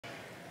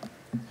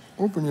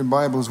Open your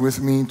Bibles with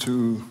me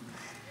to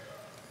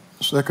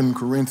 2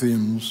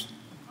 Corinthians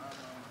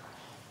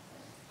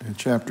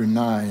chapter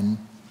 9.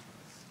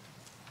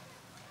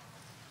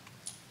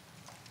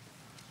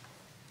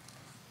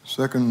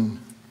 2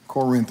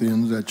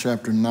 Corinthians at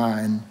chapter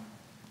 9,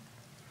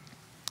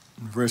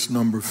 verse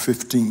number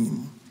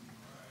 15.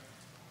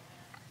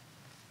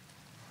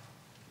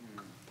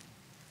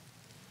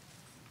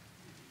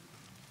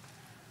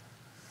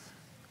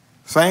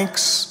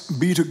 Thanks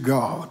be to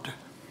God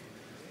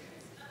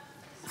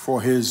for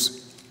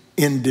his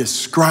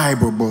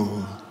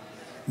indescribable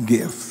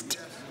gift.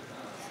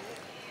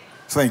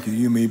 Thank you.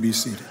 You may be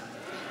seated.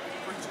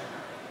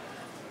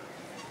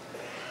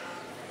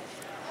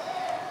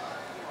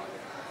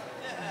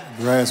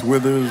 The grass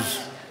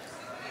withers,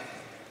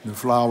 the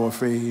flower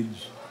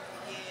fades,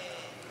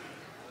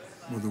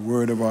 but the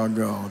word of our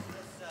God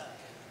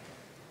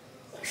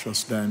shall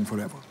stand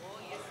forever.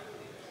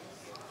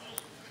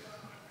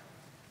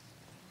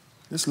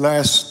 This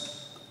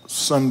last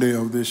Sunday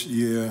of this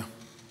year,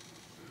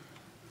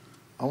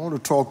 I want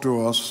to talk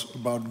to us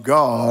about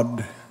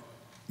God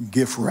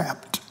gift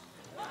wrapped.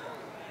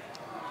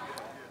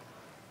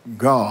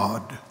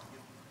 God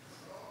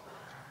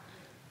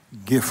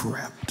gift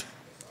wrapped.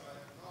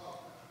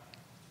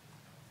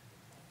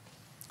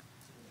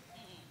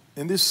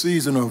 In this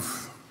season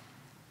of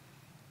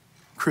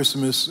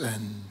Christmas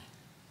and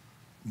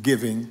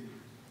giving,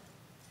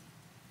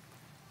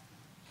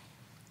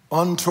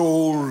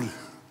 untold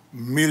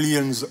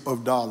millions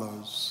of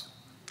dollars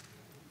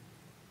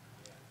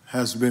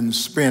has been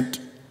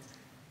spent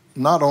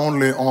not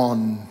only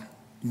on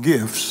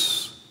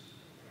gifts,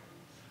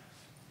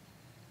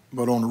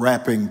 but on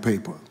wrapping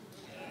paper.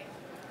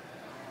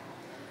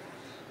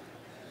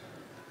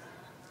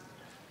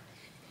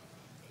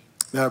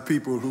 There are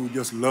people who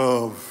just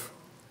love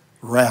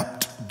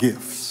wrapped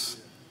gifts.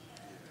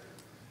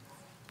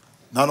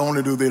 Not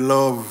only do they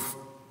love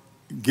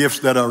gifts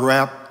that are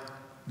wrapped,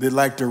 they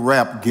like to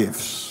wrap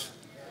gifts.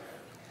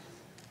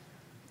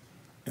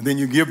 And then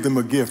you give them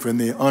a gift and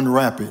they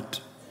unwrap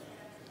it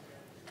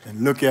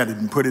and look at it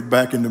and put it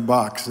back in the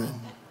box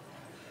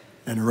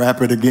and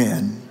wrap it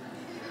again.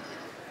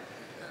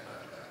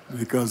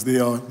 Because they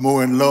are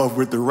more in love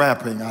with the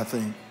wrapping, I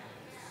think,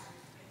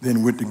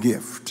 than with the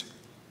gift.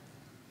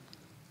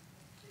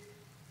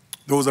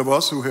 Those of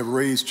us who have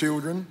raised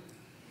children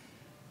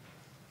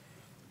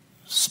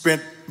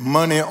spent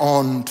money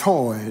on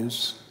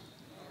toys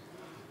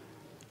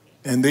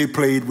and they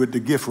played with the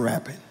gift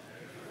wrapping.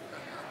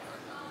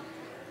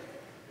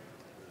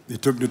 They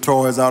took the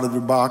toys out of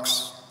the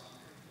box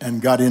and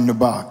got in the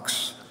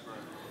box.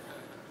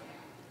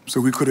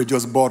 So we could have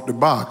just bought the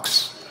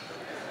box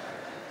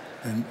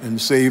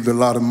and saved a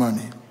lot of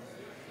money.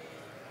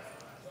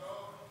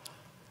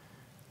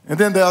 And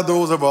then there are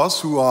those of us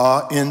who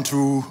are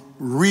into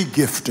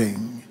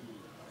regifting.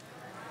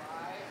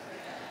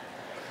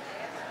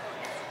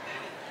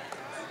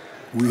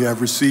 We have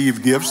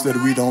received gifts that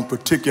we don't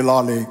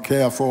particularly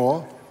care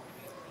for.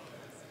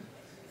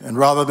 And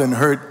rather than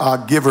hurt our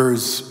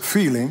giver's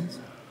feelings,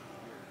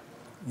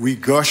 we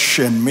gush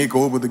and make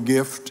over the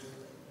gift,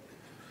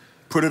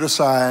 put it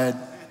aside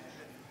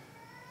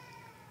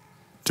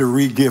to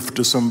re-gift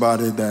to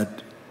somebody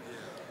that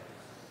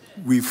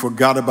we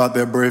forgot about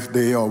their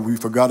birthday or we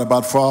forgot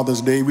about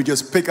Father's Day. We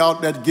just pick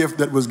out that gift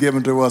that was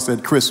given to us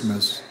at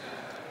Christmas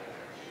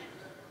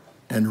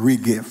and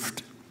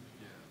re-gift.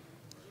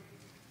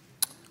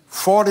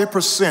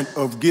 40%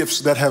 of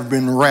gifts that have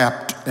been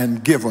wrapped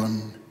and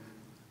given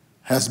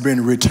has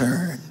been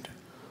returned.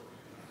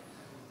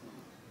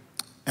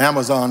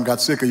 Amazon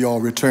got sick of y'all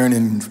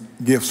returning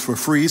gifts for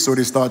free, so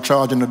they start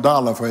charging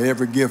 $1 for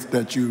every gift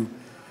that you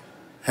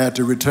had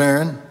to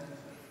return.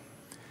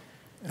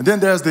 And then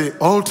there's the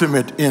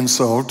ultimate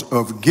insult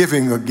of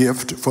giving a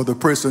gift for the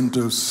person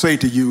to say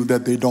to you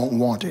that they don't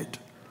want it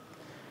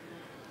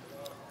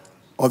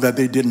or that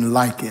they didn't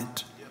like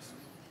it.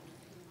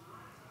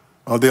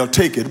 Or they'll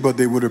take it, but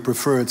they would have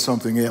preferred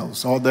something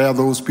else. Or there are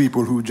those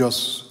people who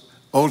just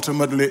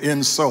ultimately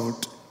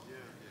insult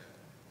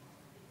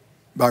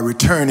by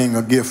returning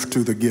a gift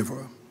to the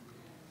giver.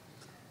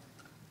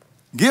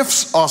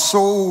 Gifts are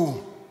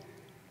so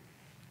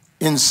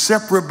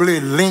inseparably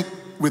linked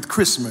with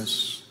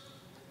Christmas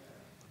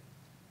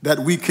that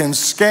we can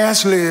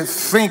scarcely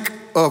think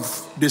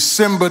of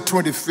December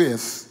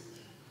 25th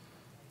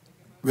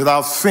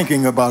without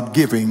thinking about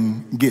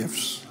giving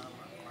gifts.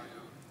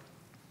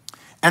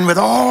 And with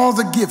all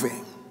the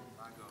giving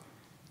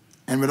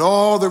and with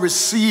all the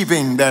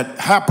receiving that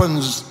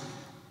happens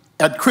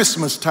at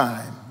Christmas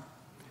time,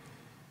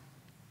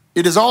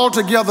 it is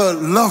altogether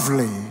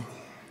lovely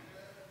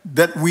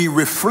that we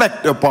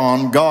reflect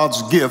upon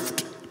God's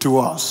gift to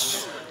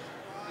us.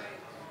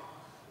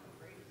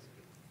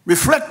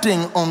 Reflecting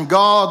on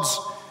God's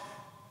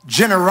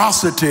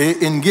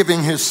generosity in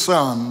giving his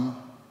Son,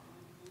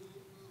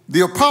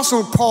 the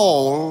Apostle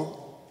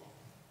Paul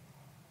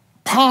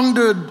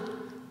pondered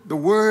the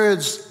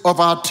words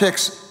of our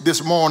text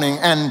this morning,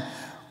 and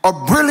a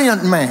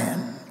brilliant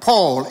man,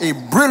 Paul, a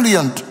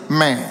brilliant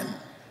man,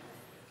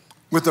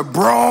 with a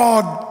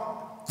broad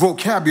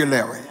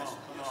vocabulary,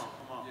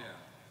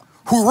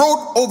 who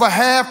wrote over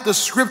half the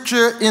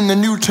scripture in the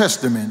New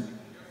Testament.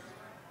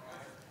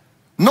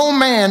 No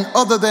man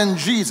other than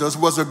Jesus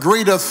was a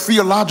greater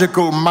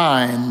theological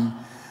mind.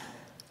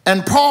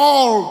 And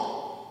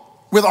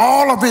Paul, with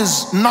all of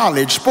his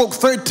knowledge, spoke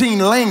 13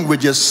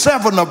 languages,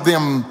 7 of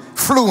them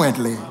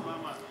fluently.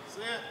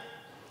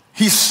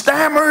 He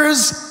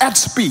stammers at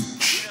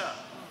speech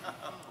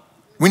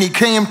when he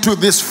came to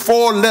this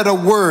 4-letter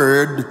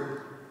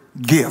word,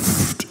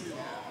 gift.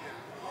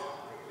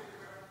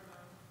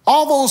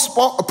 Although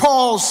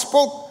Paul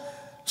spoke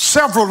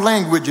several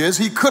languages,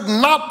 he could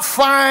not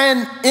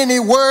find any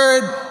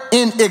word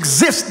in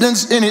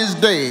existence in his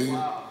day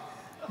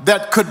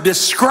that could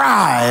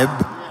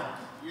describe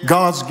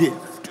God's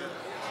gift.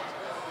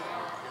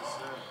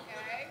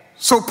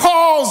 So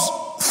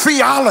Paul's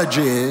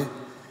theology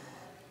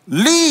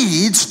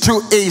leads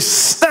to a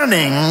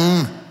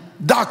stunning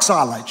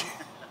doxology.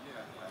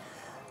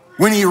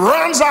 When he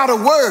runs out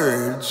of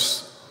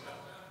words,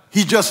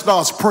 he just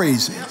starts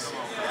praising.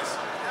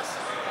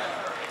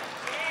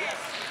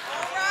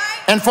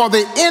 And for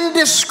the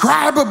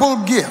indescribable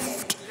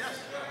gift,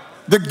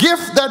 the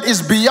gift that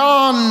is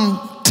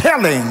beyond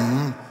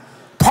telling,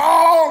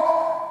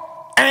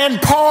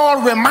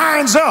 Paul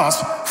reminds us,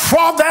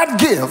 for that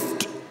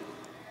gift,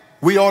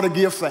 we ought to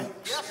give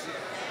thanks.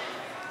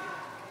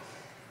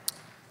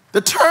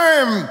 The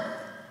term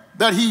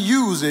that he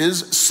uses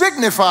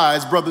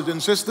signifies, brothers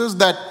and sisters,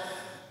 that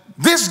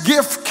this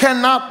gift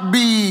cannot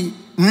be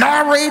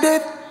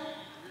narrated,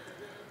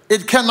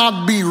 it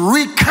cannot be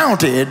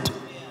recounted,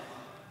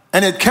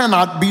 and it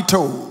cannot be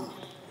told.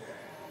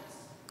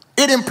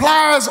 It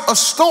implies a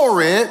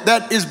story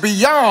that is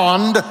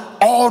beyond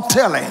all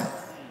telling,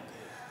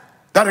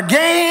 that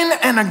again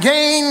and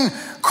again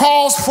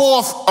calls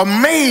forth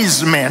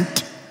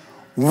amazement,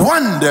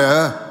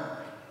 wonder,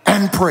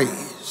 and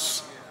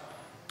praise.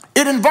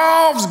 It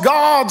involves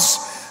God's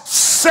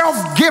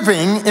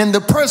self-giving in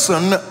the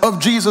person of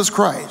Jesus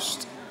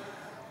Christ.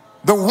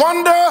 The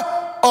wonder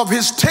of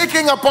his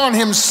taking upon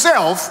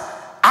himself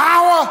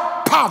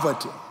our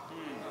poverty,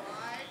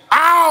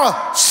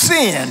 our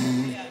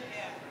sin,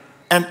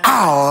 and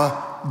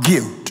our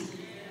guilt.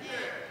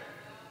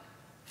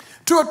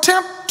 To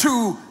attempt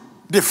to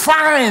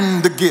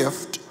define the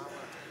gift,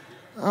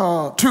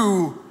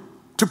 to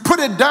put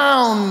it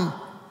down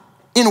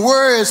in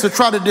words, to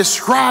try to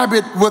describe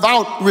it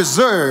without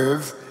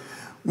reserve,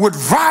 would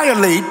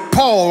violate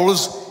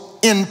Paul's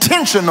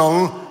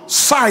intentional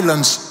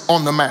silence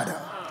on the matter.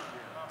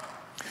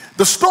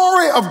 The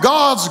story of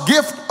God's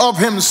gift of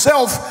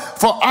himself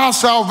for our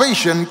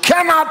salvation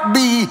cannot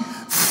be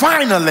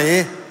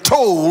finally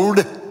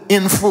told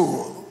in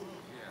full.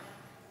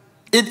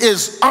 It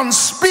is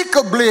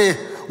unspeakably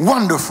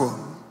wonderful.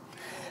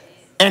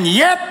 And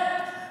yet,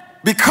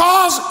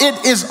 because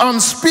it is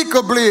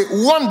unspeakably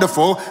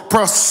wonderful,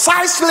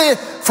 precisely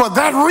for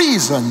that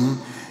reason,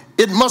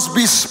 it must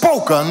be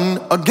spoken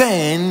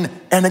again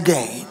and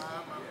again.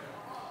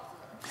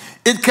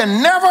 It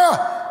can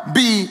never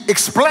be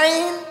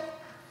explained.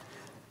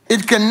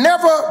 It can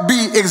never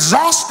be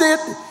exhausted.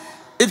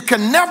 It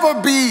can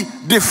never be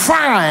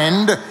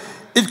defined.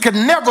 It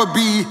can never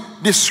be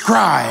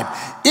described.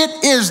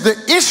 It is the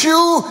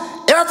issue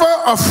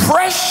ever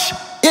afresh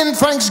in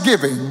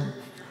thanksgiving,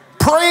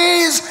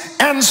 praise,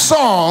 and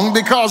song,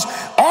 because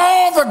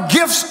all the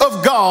gifts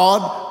of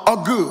God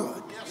are good.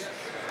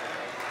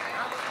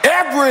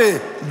 Every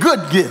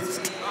good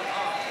gift,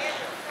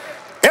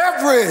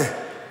 every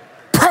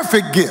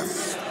perfect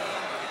gift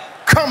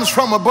comes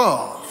from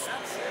above,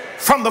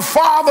 from the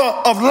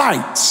Father of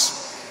lights,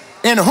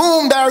 in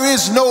whom there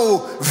is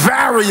no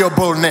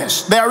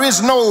variableness, there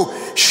is no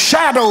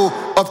shadow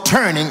of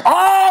turning.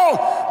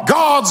 All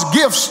God's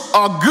gifts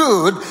are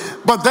good,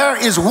 but there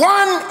is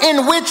one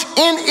in which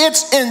in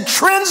its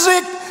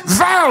intrinsic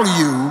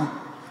value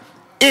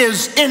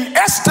is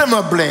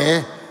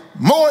inestimably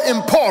more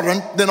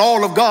important than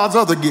all of God's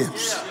other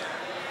gifts.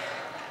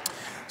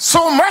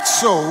 So much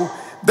so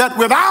that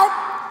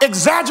without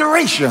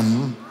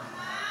exaggeration,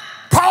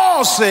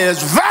 Paul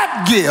says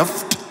that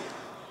gift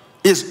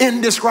is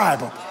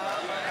indescribable.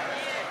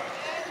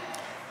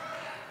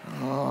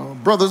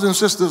 Brothers and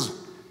sisters,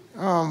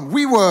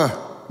 we were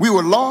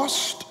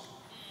lost,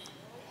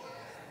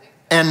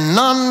 and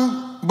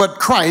none but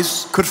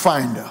Christ could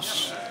find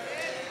us.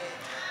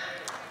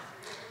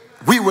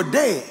 We were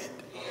dead,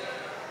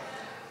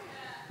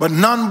 but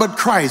none but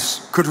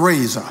Christ could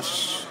raise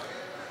us.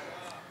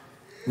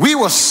 We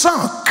were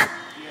sunk,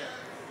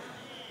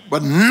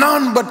 but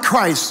none but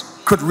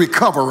Christ could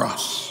recover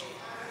us.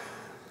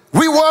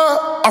 We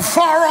were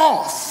afar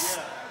off,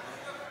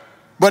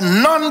 but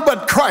none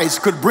but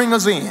Christ could bring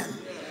us in.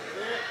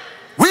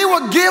 We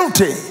were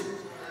guilty,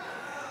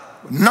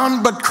 but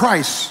none but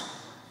Christ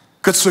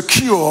could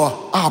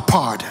secure our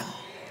pardon.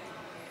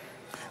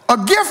 A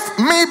gift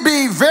may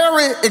be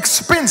very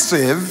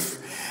expensive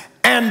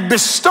and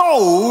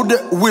bestowed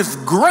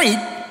with great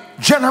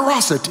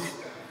generosity,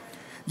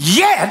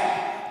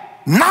 yet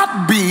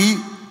not be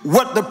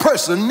what the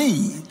person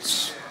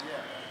needs.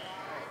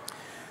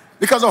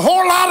 Because a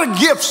whole lot of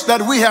gifts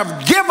that we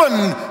have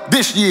given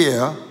this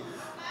year,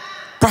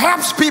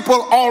 perhaps people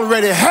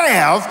already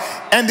have,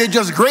 and they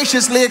just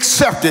graciously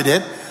accepted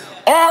it,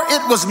 or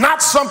it was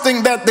not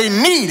something that they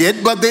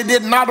needed, but they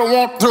did not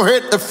want to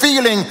hurt the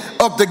feeling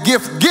of the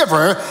gift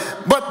giver,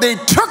 but they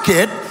took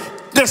it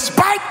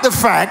despite the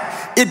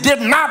fact it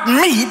did not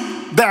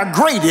meet their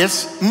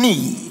greatest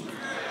need.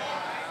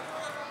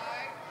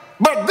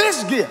 But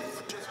this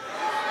gift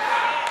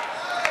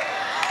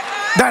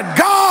that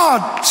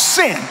God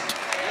sent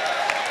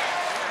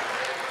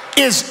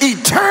is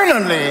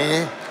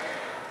eternally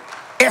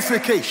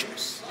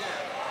efficacious.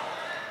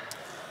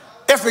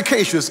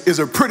 Efficacious is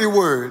a pretty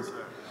word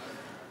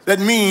that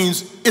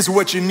means it's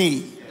what you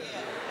need.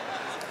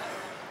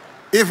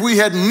 If we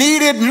had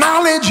needed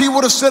knowledge, he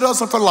would have sent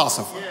us a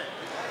philosopher.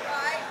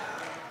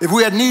 If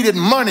we had needed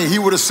money, he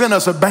would have sent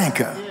us a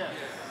banker.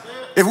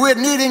 If we had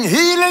needed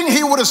healing,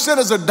 he would have sent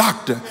us a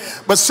doctor.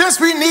 But since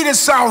we needed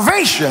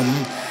salvation,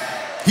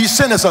 he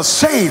sent us a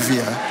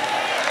Savior.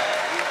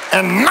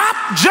 And not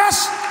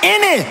just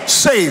any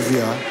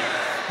Savior,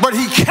 but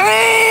he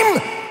came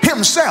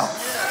himself.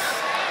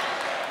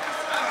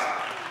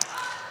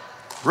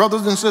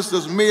 Brothers and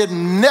sisters, may it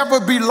never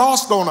be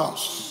lost on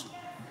us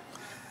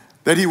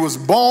that he was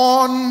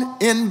born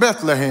in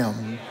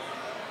Bethlehem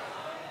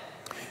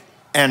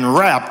and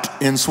wrapped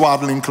in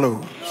swaddling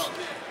clothes.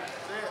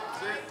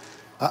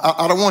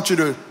 I don't want you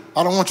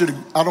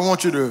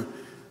to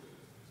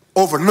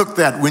overlook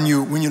that when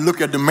you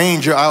look at the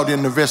manger out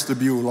in the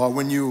vestibule, or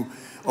when you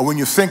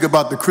think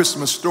about the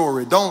Christmas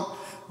story. Don't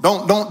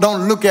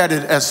look at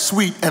it as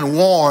sweet and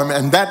warm,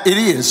 and that it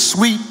is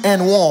sweet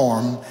and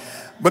warm,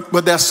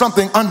 but there's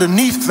something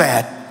underneath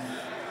that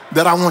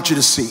I want you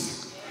to see.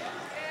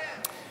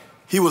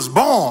 He was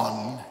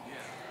born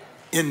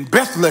in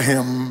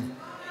Bethlehem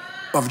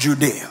of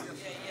Judea.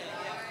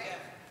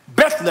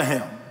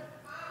 Bethlehem,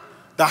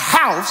 the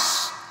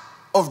house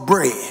of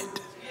bread.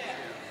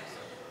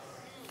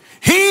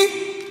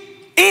 He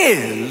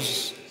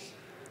is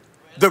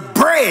the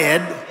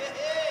bread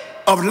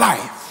of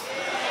life.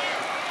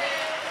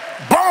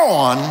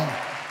 Born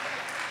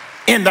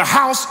in the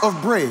house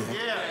of bread.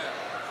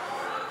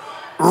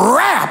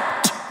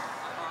 Wrapped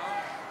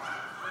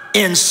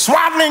in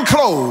swaddling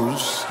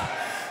clothes.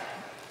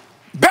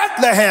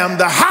 Bethlehem,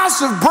 the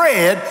house of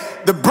bread,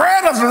 the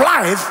bread of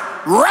life,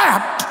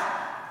 wrapped,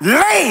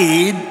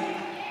 laid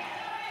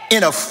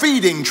in a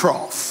feeding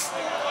trough.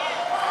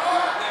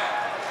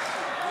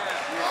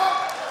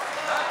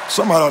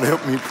 Somebody ought to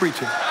help me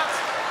preach it.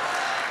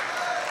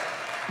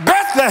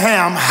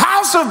 Bethlehem,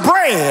 house of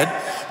bread,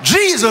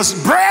 Jesus,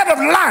 bread of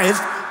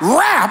life,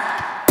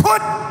 wrapped,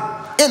 put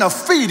in a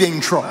feeding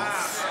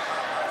trough.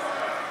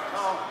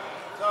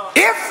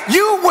 If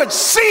you would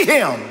see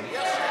him,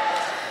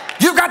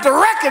 you've got to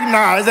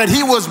recognize that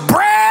he was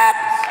bread,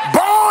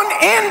 born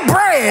in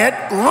bread,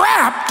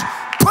 wrapped,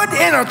 put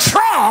in a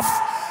trough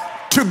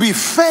to be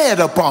fed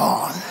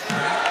upon.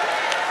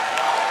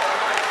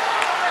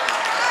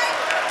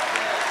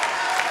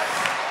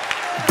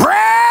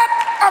 Bread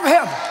of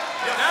heaven.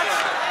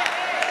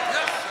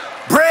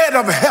 Bread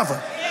of heaven.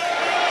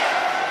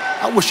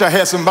 I wish I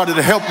had somebody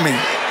to help me.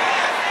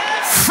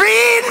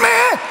 Feed me.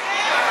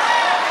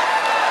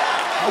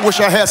 I wish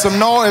I had some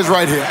noise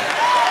right here.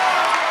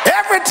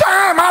 Every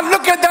time I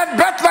look at that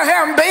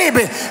Bethlehem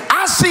baby,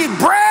 I see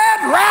bread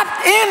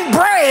wrapped in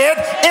bread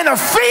in a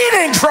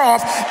feeding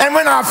trough, and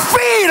when I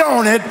feed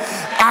on it,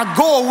 I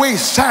go away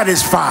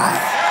satisfied.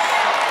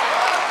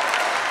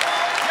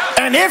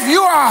 And if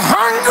you are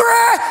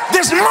hungry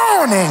this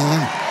morning,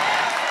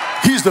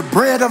 he's the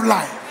bread of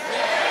life.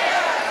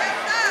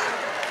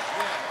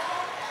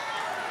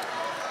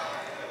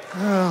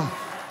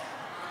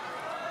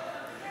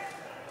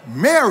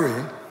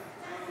 Mary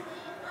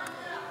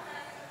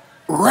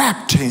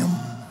wrapped him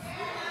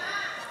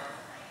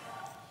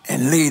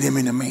and laid him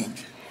in a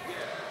manger.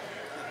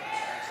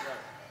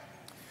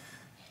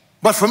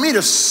 But for me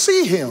to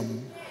see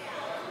him,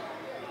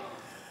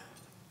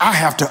 I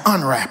have to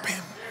unwrap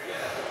him.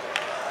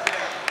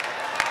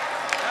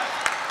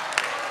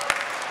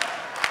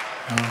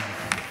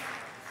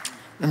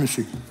 Let me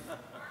see.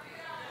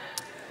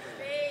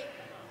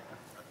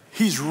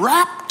 He's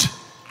wrapped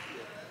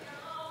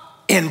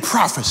in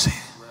prophecy.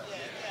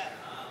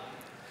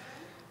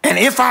 And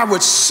if I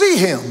would see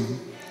him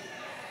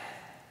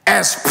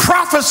as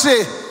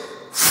prophecy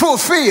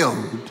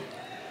fulfilled,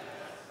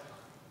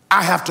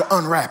 I have to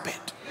unwrap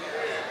it.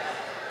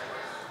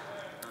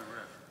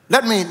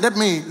 Let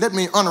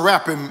me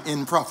unwrap him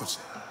in prophecy.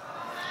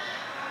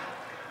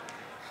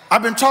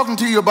 I've been talking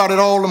to you about it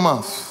all the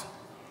month.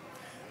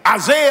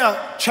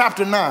 Isaiah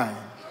chapter 9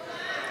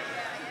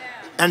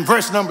 and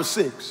verse number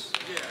 6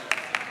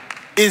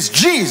 is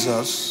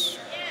Jesus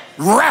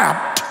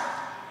wrapped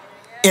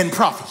in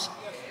prophecy.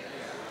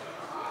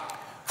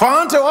 For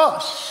unto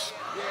us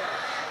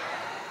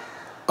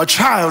a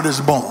child is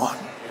born.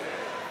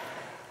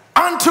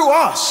 Unto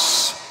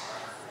us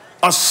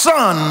a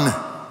son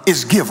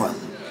is given.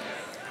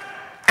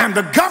 And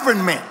the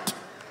government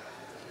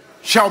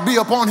shall be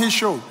upon his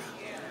shoulder.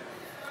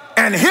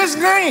 And his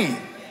name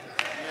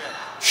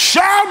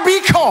shall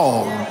be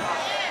called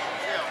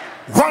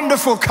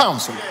Wonderful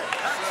Counselor.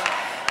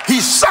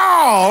 He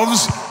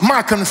solves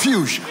my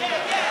confusion.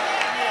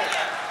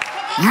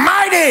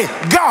 Mighty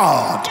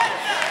God.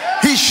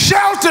 He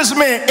shelters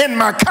me in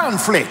my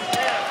conflict.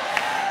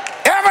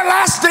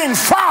 Everlasting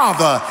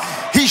Father.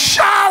 He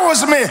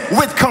showers me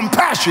with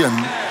compassion.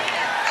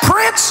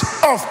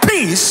 Prince of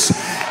Peace.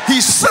 He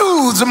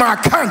soothes my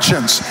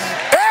conscience.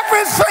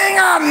 Everything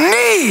I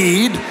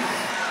need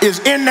is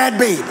in that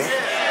baby.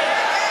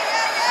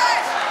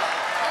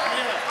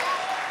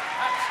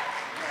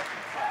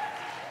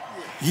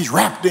 He's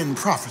wrapped in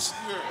prophecy.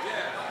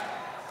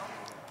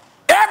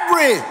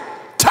 Every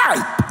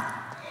type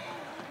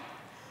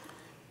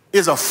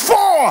is a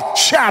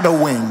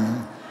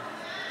foreshadowing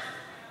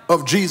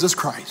of Jesus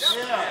Christ.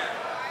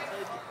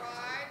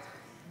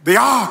 The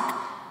ark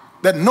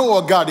that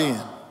Noah got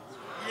in,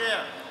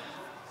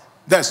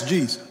 that's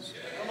Jesus.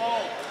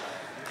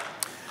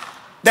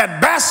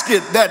 That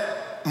basket that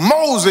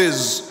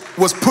Moses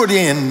was put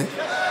in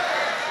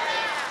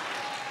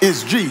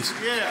is Jesus.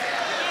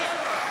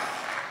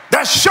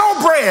 That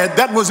showbread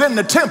that was in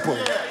the temple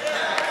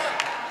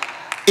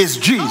is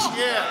Jesus.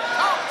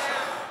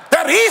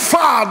 That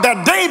ephod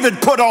that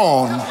David put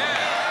on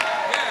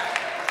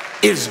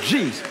is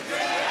Jesus.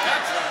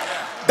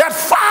 That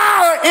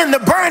fire in the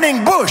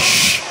burning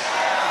bush,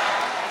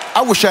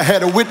 I wish I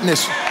had a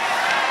witness.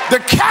 The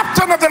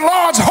captain of the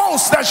Lord's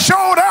host that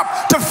showed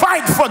up to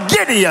fight for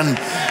Gideon.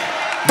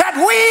 That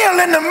wheel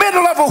in the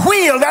middle of a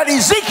wheel that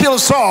Ezekiel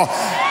saw.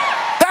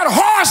 That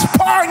horse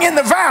pouring in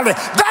the valley,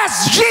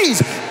 that's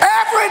Jesus.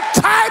 Every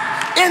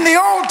type in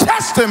the Old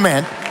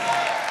Testament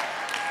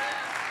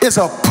is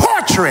a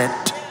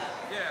portrait,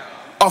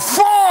 a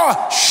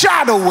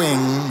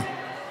foreshadowing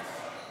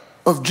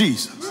of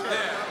Jesus.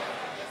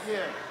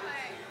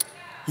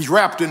 He's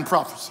wrapped in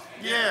prophecy.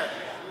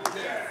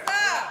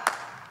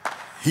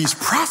 He's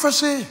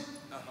prophecy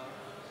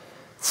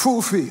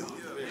fulfilled.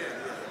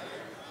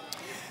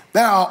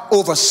 There are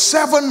over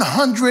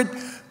 700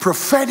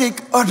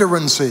 prophetic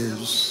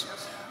utterances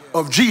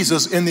of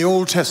Jesus in the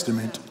Old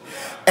Testament,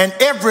 and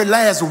every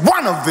last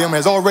one of them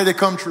has already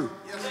come true.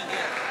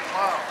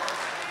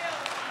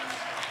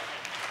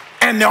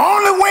 And the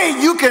only way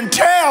you can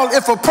tell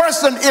if a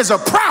person is a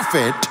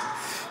prophet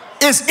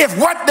is if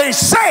what they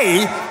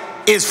say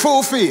is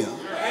fulfilled.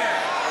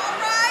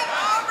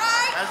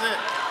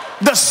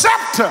 The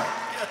scepter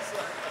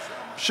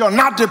shall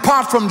not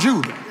depart from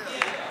Judah,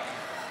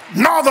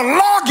 nor the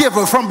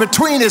lawgiver from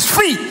between his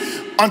feet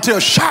until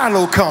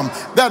Shiloh come.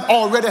 That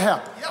already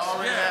happened.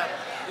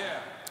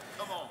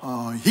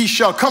 He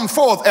shall come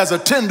forth as a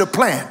tender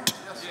plant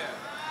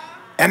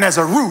and as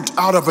a root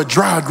out of a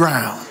dry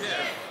ground.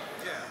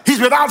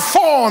 He's without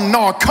form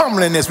nor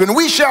comeliness. When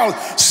we shall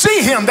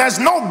see him, there's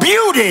no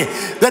beauty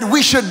that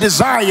we should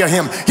desire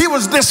him. He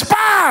was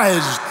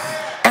despised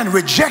and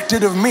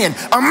rejected of men,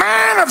 a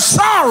man of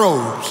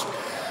sorrows,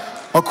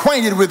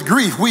 acquainted with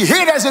grief. We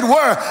hid, as it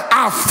were,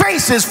 our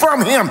faces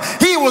from him.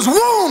 He was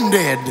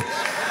wounded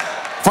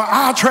for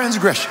our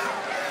transgression.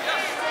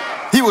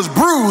 He was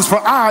bruised for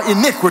our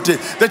iniquity.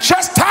 The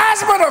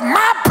chastisement of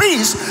my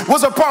peace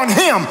was upon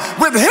him.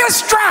 With his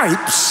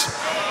stripes,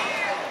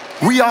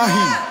 we are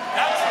healed.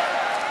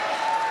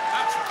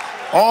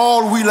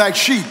 All we like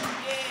sheep,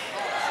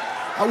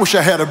 I wish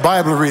I had a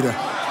Bible reader,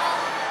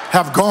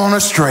 have gone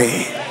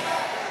astray.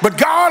 But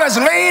God has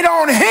laid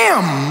on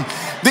him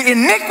the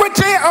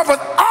iniquity of it.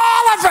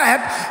 All of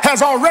that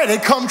has already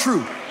come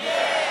true.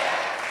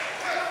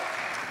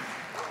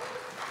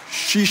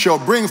 She shall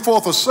bring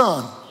forth a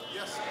son,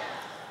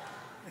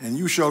 and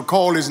you shall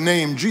call his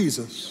name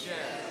Jesus,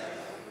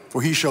 for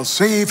he shall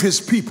save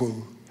his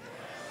people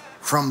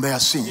from their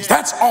sins.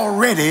 That's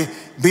already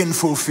been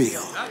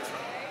fulfilled.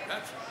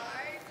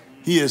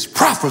 He is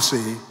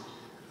prophecy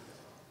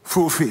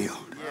fulfilled.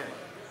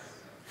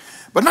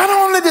 But not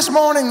only this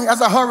morning,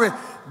 as I hurry,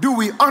 do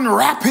we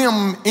unwrap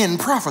him in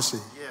prophecy.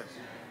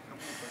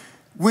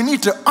 We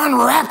need to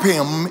unwrap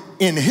him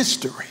in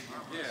history.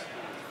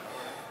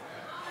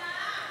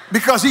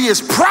 Because he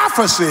is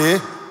prophecy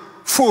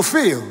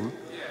fulfilled,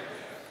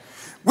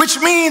 which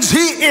means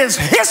he is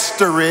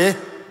history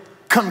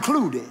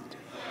concluded.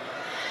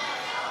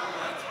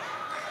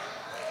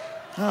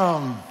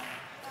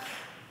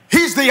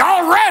 He's the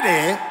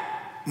already,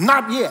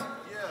 not yet.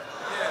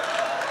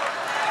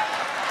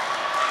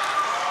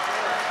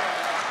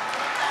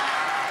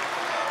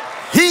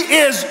 He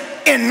is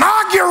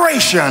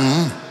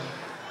inauguration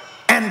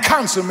and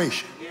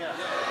consummation.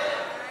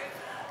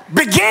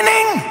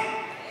 Beginning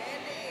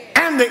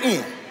and the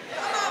end.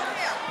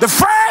 The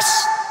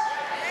first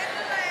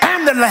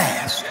and the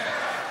last.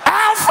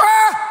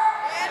 Alpha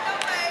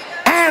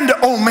and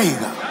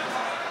Omega.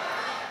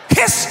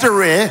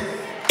 History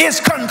is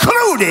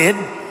concluded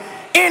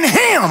in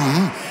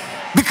him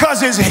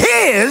because it's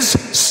his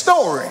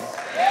story.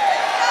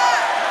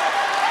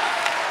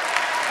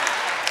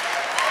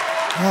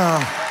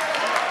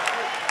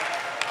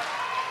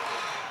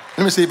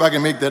 Let me see if I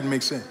can make that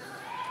make sense.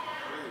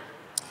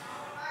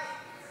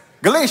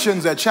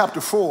 Galatians at chapter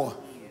 4,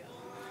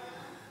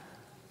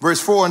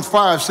 verse 4 and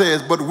 5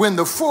 says, but when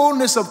the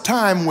fullness of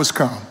time was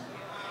come,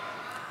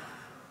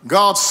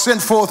 God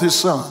sent forth his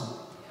son,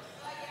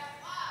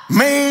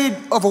 made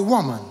of a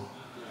woman,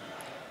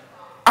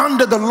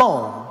 under the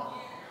law,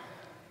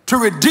 to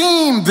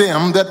redeem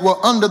them that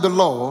were under the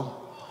law,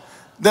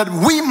 that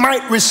we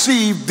might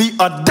receive the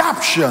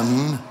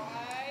adoption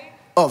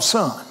of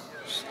sons.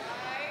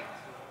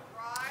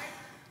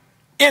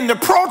 In the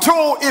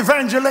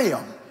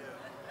proto-evangelium,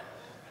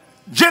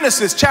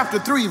 Genesis chapter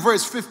 3,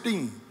 verse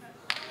 15,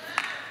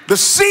 the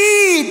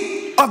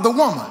seed of the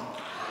woman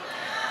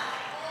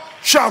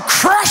shall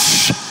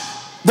crush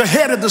the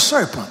head of the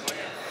serpent.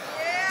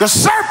 The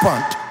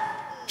serpent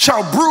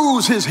shall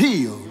bruise his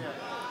heel.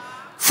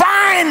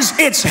 Finds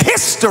its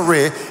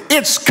history,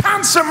 its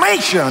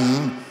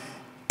consummation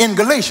in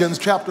Galatians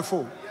chapter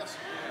 4.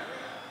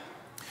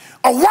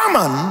 A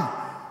woman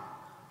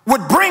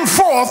would bring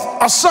forth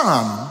a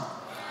son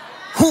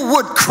who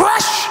would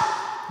crush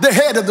the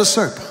head of the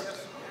serpent.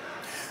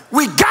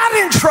 We got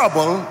in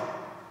trouble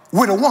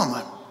with a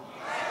woman.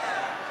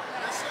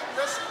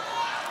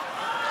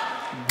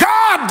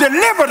 God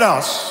delivered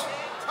us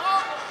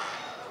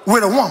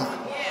with a woman.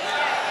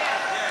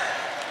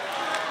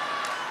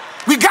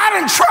 We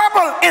got in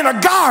trouble in a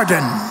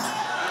garden.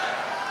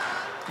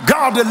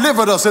 God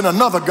delivered us in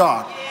another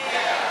garden.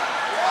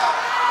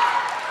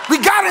 We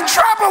got in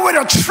trouble with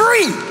a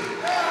tree.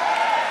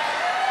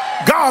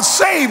 God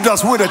saved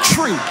us with a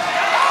tree.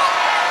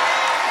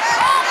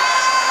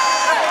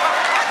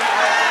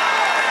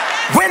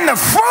 When the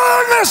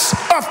fullness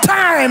of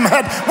time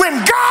had, when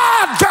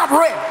God got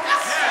ready.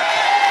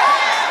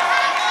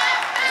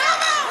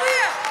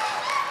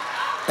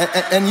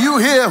 And you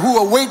here who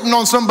are waiting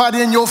on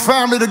somebody in your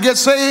family to get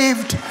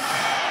saved,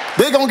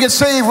 they're going to get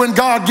saved when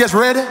God gets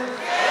ready.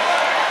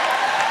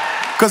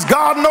 Because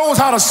God knows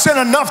how to send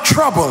enough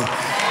trouble.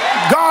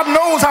 God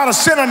knows how to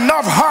send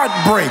enough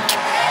heartbreak.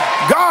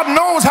 God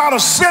knows how to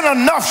send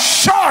enough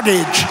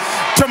shortage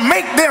to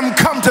make them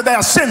come to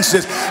their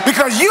senses.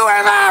 Because you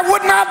and I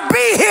would not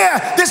be here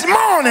this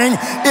morning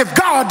if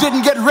God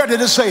didn't get ready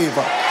to save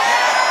us.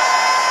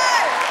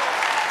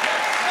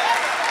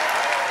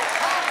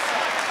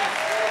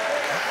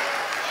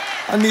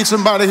 I need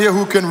somebody here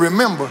who can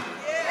remember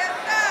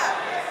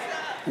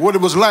what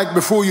it was like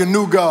before you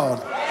knew God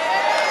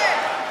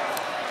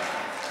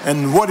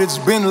and what it's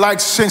been like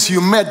since you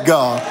met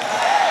God.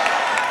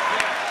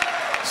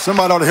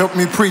 Somebody ought to help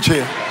me preach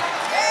here.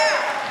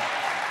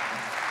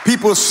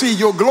 People see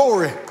your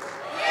glory,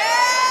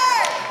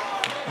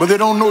 but they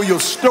don't know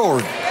your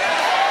story.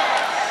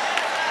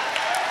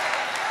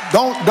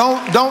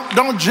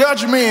 Don't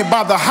judge me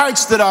by the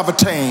heights that I've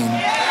attained.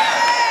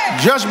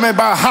 Judge me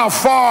by how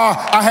far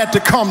I had to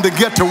come to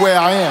get to where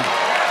I am.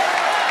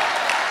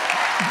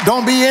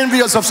 Don't be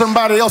envious of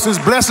somebody else's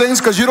blessings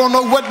because you don't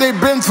know what they've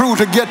been through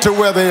to get to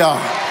where they are.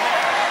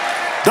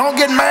 Don't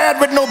get mad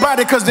with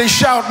nobody because they're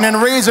shouting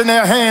and raising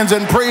their hands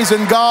and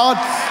praising God,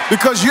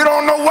 because you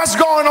don't know what's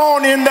going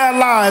on in their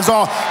lives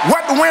or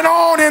what went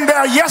on in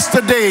their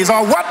yesterdays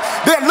or what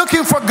they're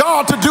looking for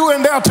God to do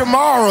in their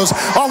tomorrows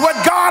or what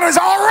God has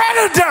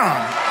already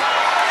done.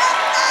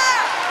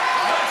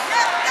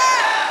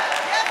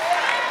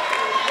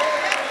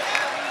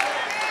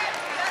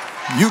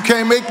 You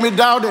can't make me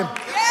doubt him.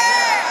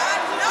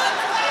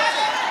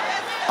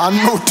 I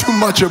know too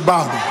much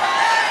about him.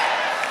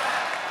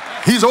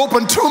 He's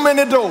opened too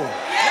many doors.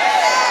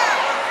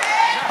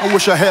 I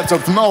wish I had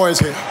some noise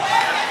here.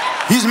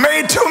 He's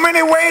made too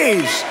many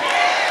ways.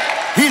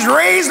 He's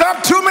raised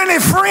up too many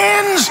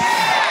friends,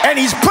 and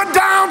he's put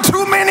down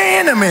too many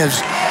enemies.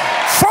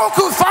 Folk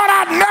who thought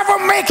I'd never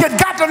make it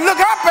got to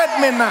look up at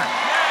me now.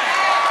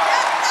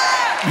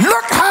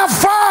 Look how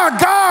far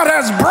God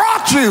has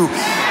brought you.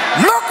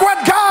 Look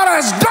what God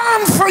has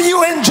done for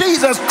you in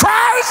Jesus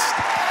Christ.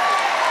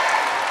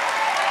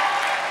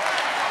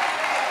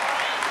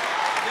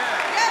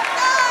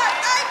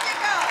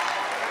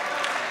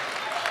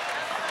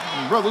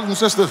 Brothers and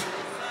sisters,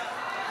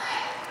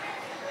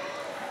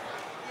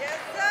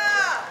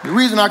 the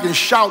reason I can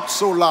shout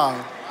so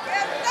loud,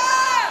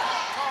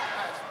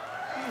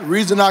 the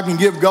reason I can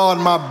give God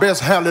my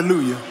best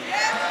hallelujah,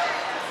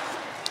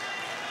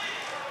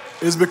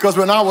 is because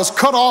when I was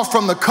cut off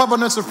from the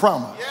covenants of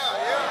promise,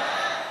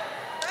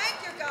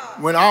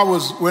 when I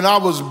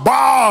was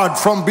barred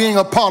from being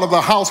a part of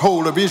the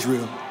household of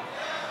Israel,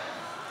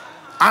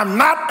 I'm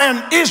not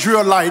an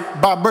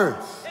Israelite by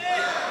birth.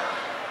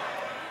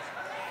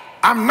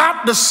 I'm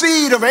not the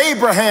seed of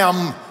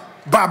Abraham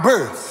by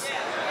birth.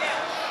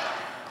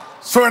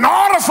 So in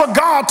order for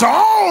God to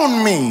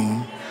own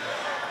me,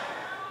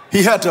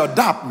 he had to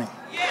adopt me.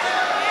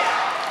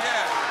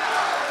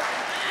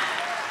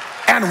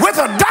 And with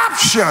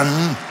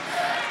adoption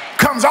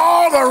comes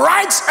all the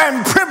rights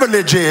and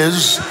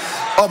privileges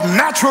of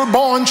natural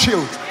born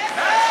children.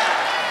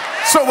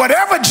 So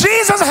whatever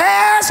Jesus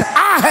has,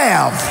 I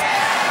have.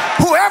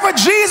 Whoever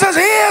Jesus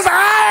is,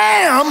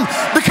 I am,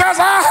 because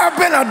I have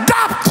been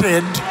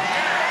adopted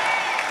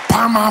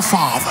by my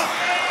Father.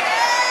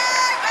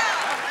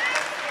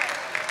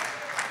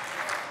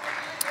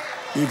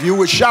 If you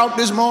would shout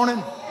this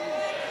morning,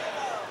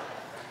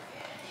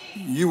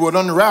 you would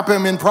unwrap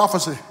him in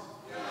prophecy.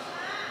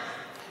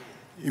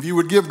 If you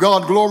would give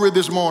God glory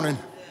this morning,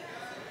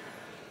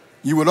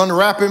 you would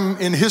unwrap him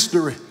in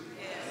history,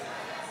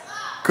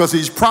 because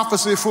he's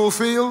prophecy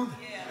fulfilled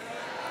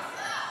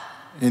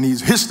and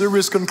he's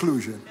history's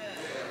conclusion.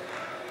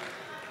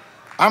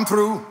 I'm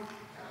through.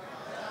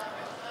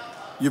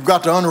 You've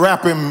got to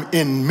unwrap him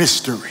in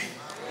mystery.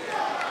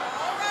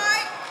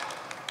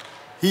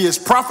 He is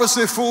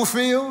prophecy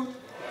fulfilled,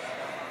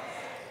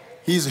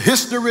 he's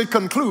history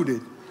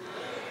concluded,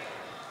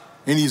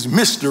 and he's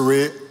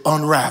mystery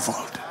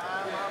unraveled.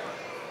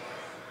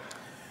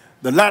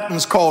 The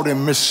Latins called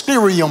him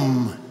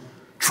mysterium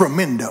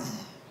tremendum,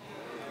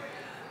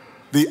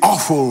 the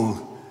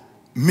awful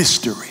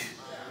mystery.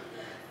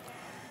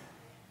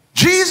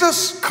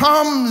 Jesus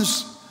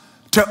comes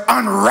to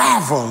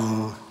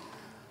unravel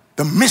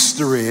the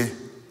mystery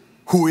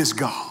who is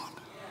God.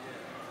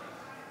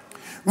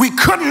 We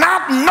could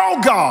not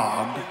know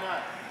God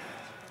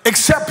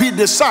except he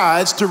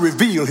decides to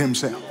reveal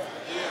himself.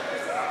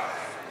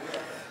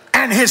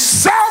 And his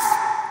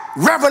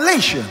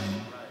self-revelation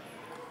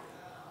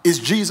is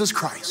Jesus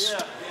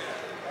Christ.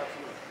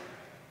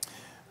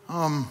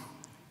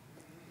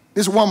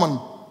 This woman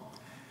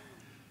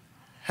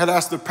had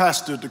asked the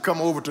pastor to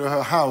come over to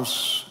her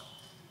house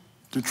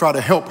to try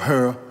to help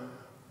her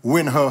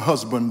win her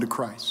husband to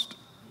Christ.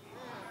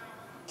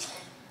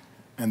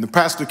 And the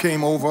pastor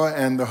came over,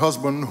 and the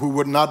husband, who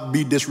would not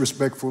be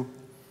disrespectful,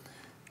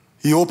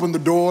 he opened the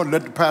door,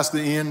 let the pastor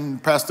in.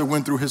 The pastor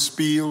went through his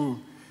spiel,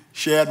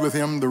 shared with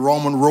him the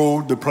Roman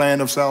road, the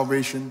plan of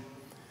salvation.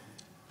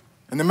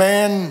 And the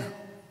man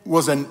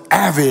was an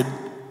avid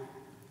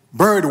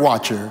bird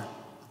watcher,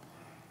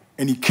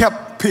 and he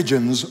kept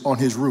pigeons on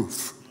his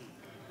roof.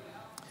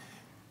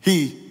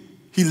 He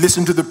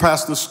listened to the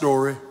pastor's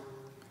story.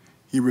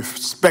 He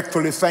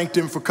respectfully thanked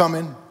him for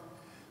coming.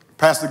 The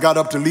pastor got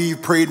up to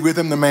leave, prayed with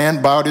him. The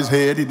man bowed his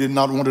head. He did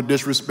not want to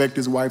disrespect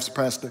his wife's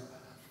pastor.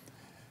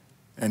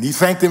 And he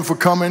thanked him for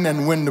coming,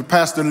 and when the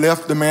pastor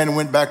left, the man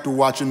went back to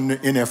watching the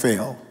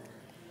NFL.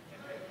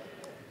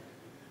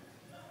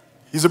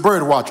 He's a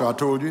bird watcher, I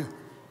told you.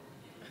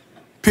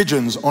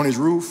 Pigeons on his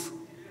roof.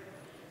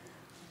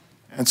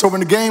 And so when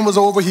the game was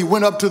over, he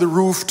went up to the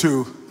roof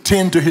to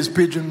tend to his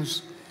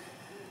pigeons.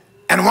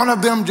 And one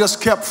of them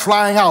just kept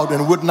flying out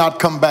and would not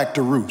come back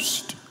to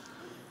roost.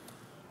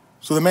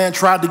 So the man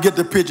tried to get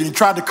the pigeon. He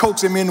tried to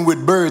coax him in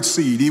with bird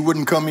seed. He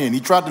wouldn't come in. He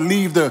tried to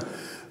leave the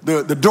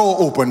door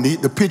open.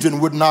 The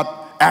pigeon would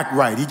not act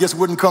right. He just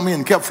wouldn't come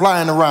in, kept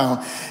flying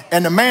around.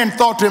 And the man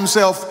thought to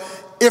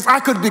himself, if I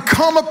could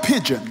become a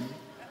pigeon,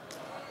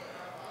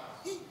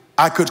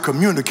 I could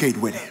communicate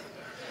with him.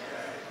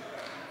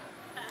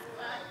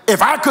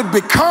 If I could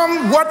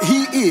become what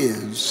he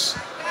is,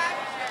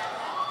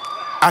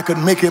 I could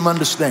make him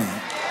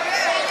understand.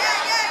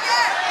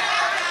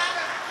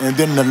 And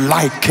then the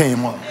light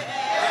came on.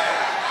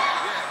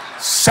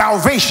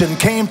 Salvation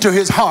came to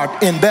his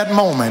heart in that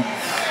moment,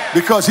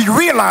 because he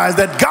realized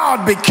that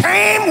God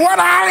became what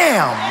I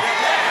am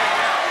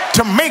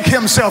to make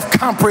himself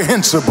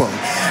comprehensible.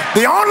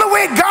 The only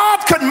way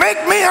God could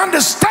make me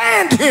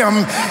understand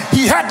him,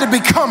 he had to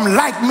become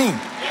like me.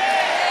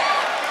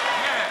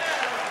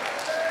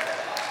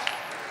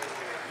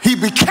 He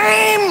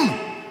became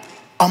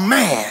a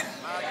man.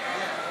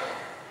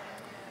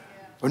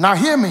 But now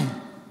hear me.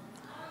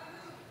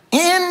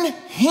 In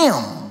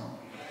him,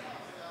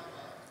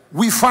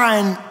 we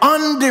find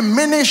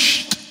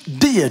undiminished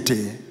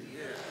deity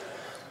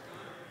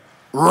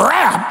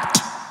wrapped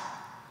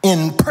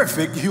in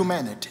perfect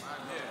humanity.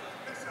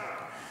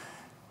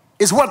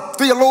 It's what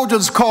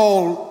theologians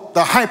call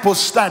the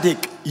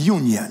hypostatic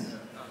union.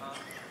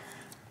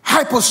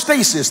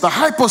 Hypostasis, the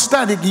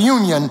hypostatic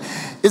union,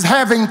 is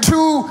having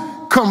two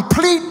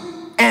complete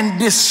and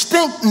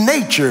distinct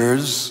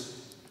natures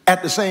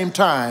at the same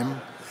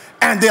time,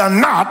 and they are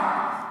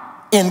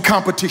not in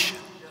competition,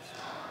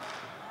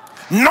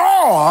 nor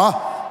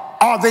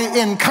are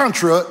they in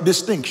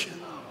contradistinction.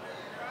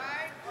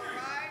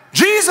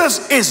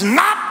 Jesus is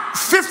not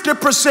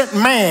 50%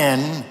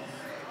 man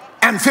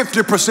and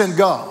 50%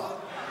 God.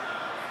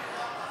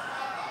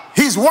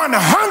 He's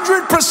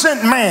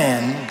 100%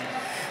 man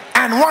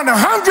and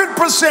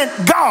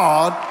 100%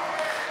 God,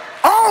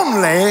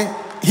 only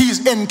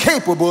he's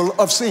incapable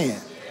of sin.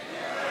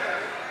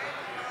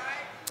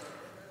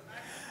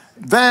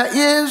 There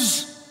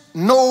is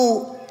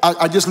no,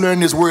 I just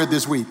learned this word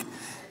this week.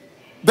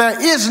 There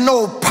is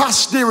no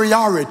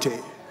posteriority.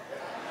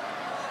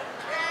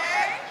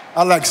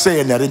 I like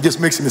saying that, it just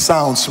makes me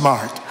sound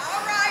smart.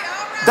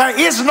 There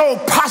is no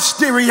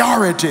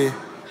posteriority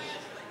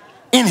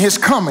in his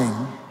coming.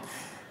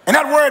 And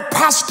that word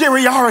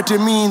posteriority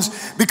means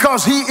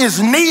because he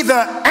is neither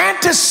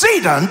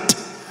antecedent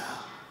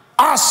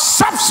or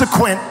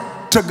subsequent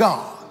to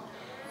God.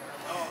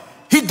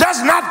 He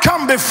does not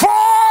come before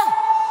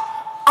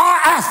or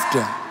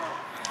after.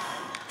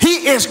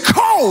 He is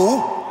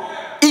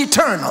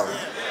co-eternal,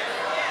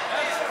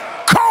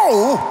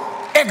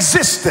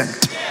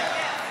 co-existent,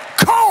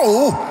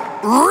 co-eternal.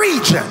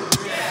 regent.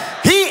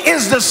 He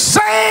is the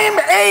same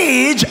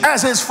age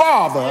as his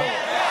father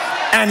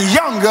and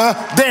younger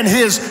than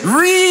his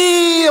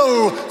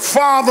real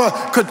father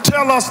could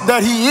tell us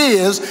that he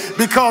is,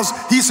 because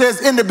he says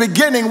in the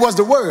beginning was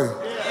the Word,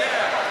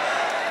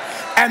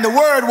 and the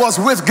Word was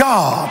with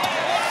God,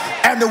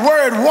 and the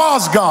Word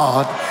was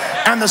God,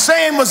 and the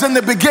same was in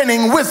the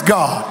beginning with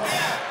God.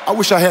 I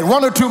wish I had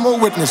one or two more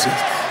witnesses.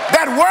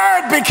 That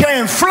Word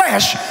became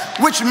flesh,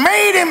 which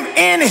made him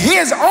in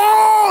his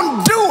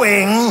own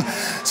doing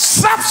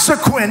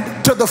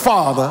subsequent to the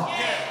Father,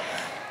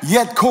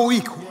 yet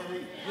co-equal.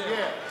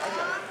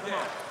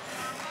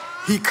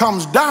 He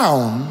comes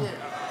down,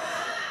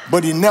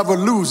 but he never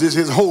loses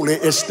his holy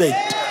estate.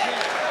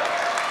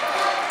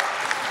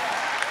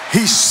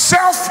 He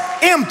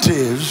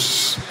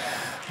self-empties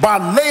by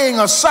laying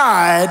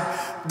aside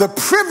the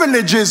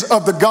privileges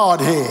of the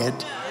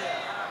Godhead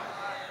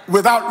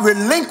without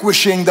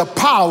relinquishing the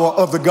power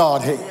of the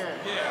Godhead.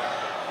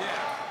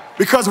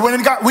 Because when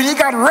he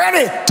got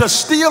ready to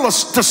steal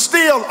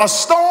a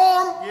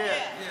storm,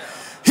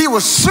 he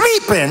was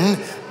sleeping.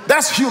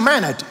 That's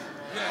humanity.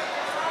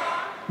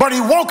 But he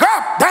woke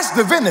up. That's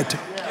divinity.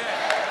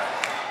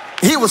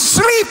 He was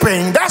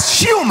sleeping. That's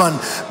human.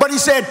 But he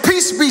said,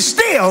 peace be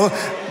still.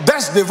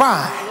 That's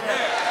divine.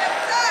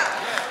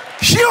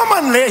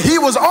 Humanly, he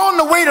was on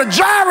the way to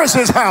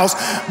Jairus' house,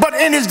 but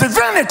in his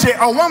divinity,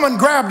 a woman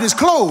grabbed his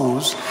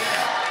clothes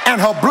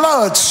and her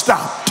blood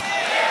stopped.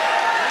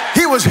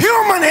 He was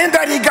human in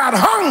that he got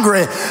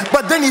hungry,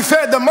 but then he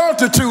fed the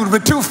multitude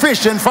with 2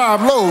 fish and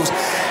 5 loaves.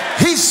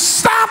 He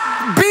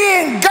stopped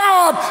being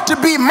God to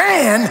be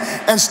man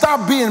and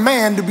stopped being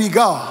man to be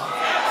God.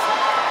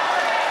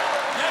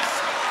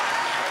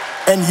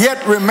 And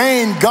yet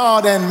remained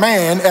God and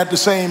man at the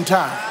same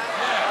time.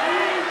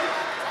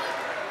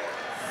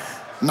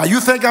 Now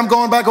you think I'm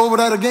going back over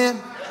that again?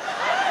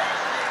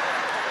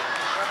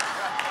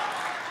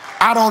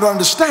 I don't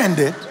understand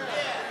it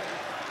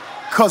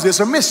because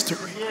it's a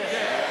mystery.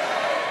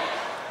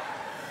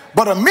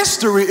 But a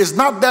mystery is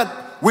not that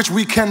which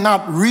we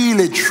cannot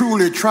really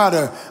truly try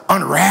to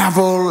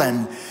unravel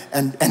and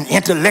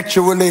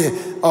intellectually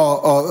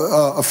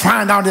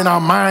find out in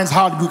our minds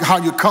how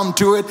you come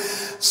to it.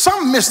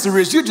 Some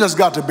mysteries you just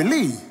got to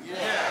believe.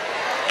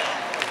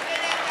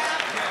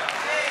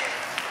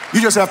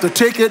 You just have to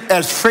take it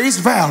as face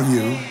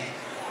value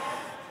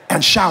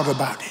and shout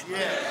about it.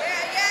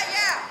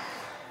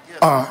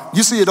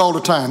 You see it all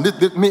the time.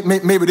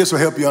 Maybe this will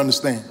help you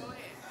understand.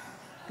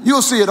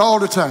 You'll see it all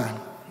the time.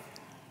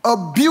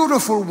 A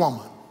beautiful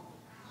woman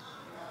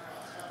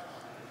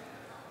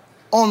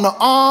on the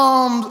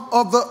arms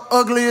of the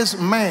ugliest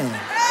man.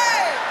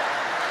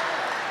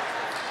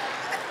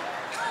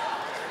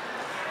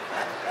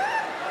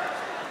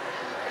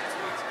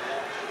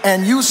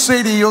 And you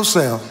say to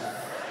yourself,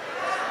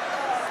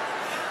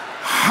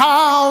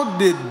 how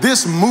did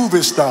this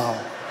movie star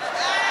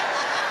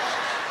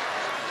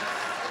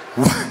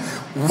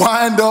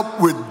wind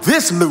up with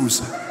this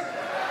loser?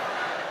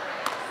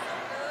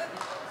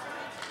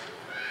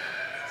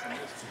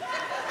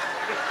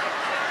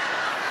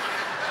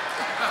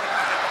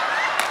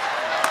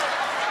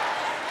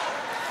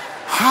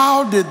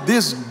 How did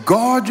this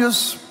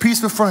gorgeous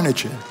piece of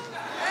furniture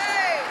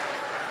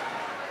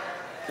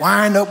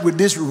wind up with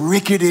this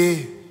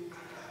rickety,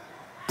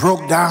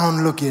 broke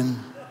down looking?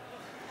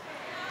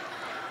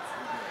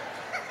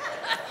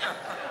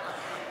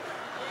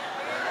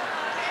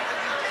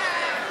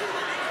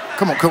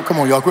 Come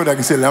on, y'all, quit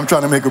acting silly. I'm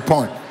trying to make a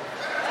point.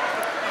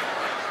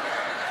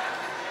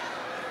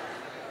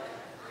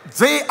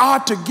 They are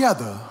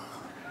together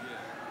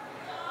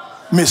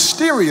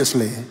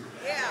mysteriously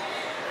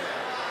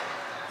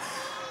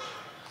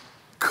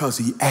because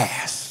he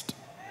asked.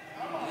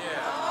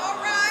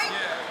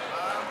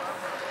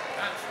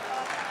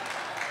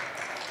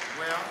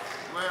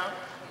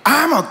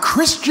 I'm a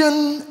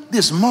Christian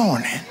this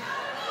morning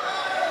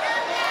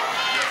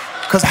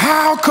because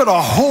how could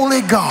a holy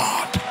God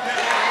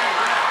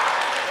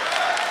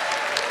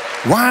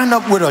wind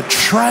up with a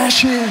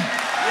trashy,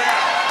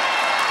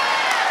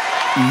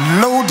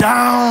 low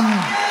down,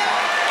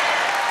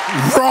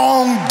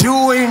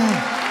 wrongdoing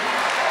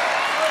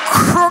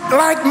crook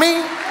like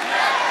me?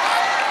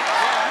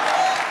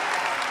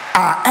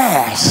 I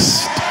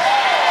asked.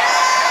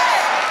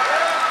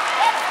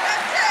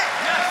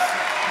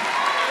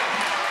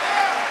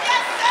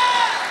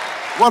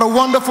 What a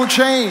wonderful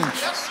change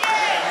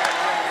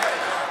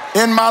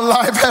in my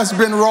life has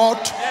been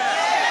wrought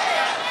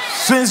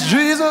since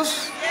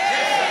Jesus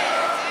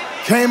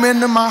came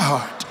into my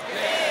heart.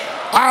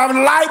 I have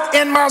light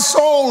in my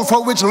soul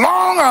for which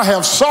long I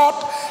have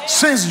sought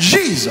since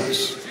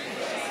Jesus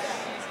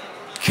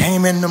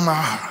came into my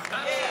heart.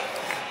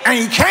 And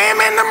he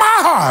came into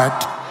my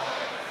heart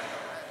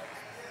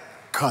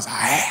because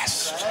I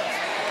asked.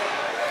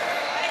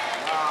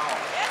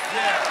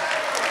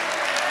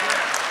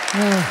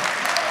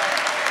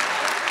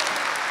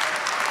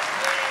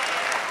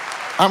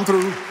 I'm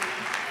through.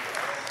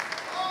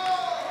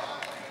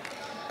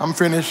 I'm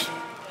finished.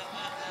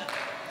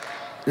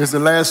 It's the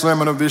last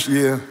sermon of this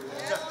year.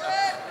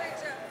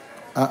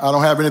 I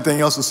don't have anything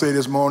else to say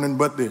this morning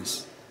but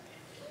this.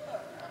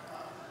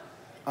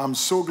 I'm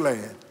so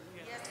glad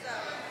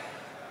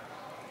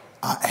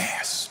I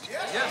asked.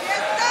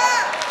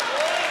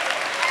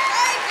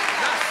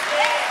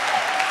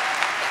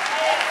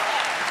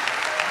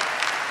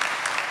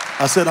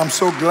 I said, I'm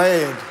so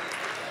glad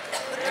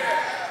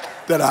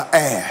that I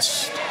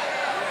asked.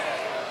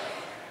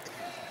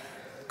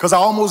 Because I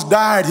almost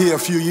died here a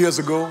few years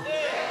ago.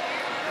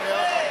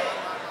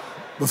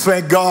 But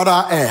thank God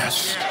I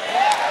asked.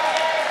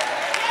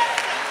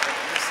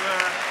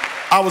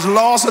 I was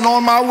lost and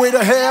on my way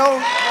to hell.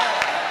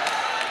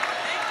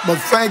 But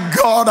thank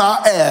God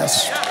I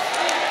asked.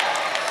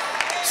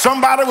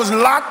 Somebody was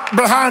locked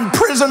behind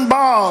prison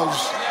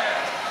bars.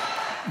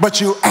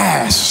 But you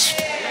asked.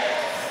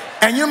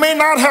 And you may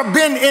not have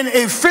been in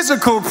a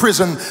physical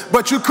prison,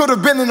 but you could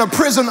have been in a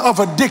prison of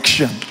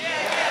addiction.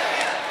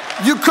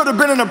 You could have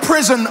been in a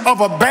prison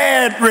of a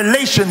bad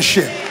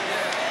relationship.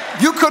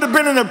 You could have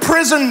been in a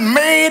prison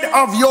made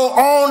of your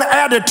own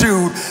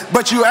attitude,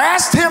 but you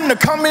asked him to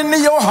come into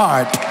your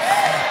heart.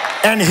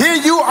 And here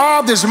you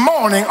are this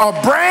morning, a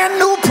brand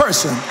new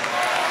person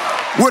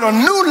with a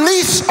new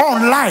lease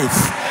on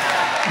life,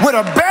 with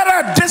a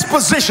better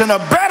disposition, a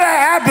better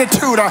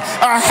attitude, a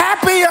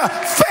happier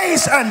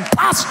face and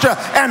posture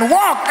and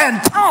walk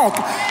and talk,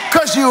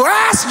 because you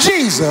asked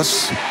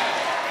Jesus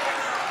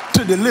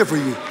to deliver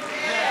you.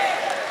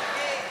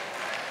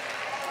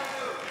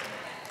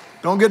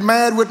 Don't get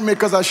mad with me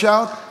because I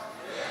shout.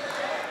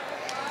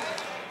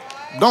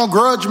 Don't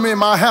grudge me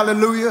my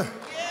hallelujah,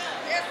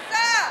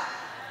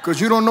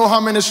 because you don't know how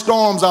many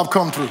storms I've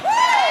come through.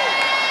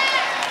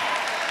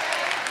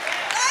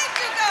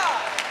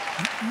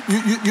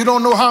 You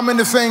don't know how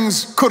many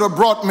things could have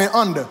brought me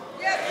under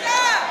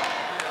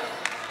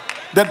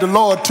that the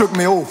Lord took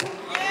me over.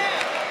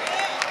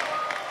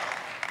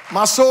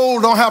 My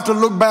soul don't have to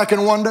look back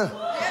and wonder.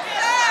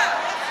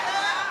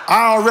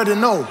 I already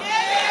know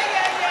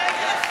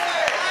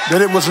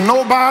that it was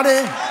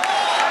nobody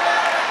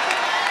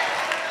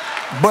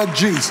but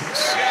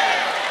Jesus.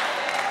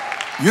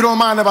 You don't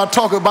mind if I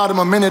talk about him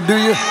a minute, do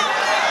you?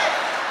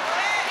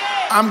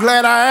 I'm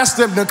glad I asked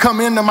him to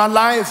come into my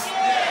life.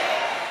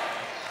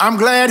 I'm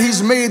glad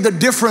he's made the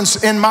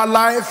difference in my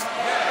life,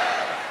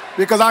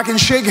 because I can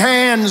shake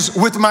hands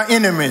with my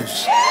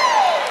enemies.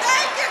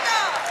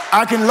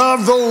 I can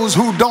love those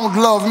who don't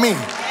love me.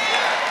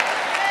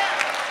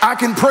 I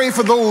can pray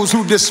for those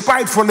who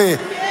despitefully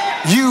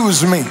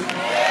use me.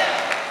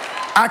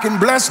 I can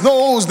bless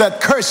those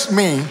that curse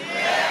me,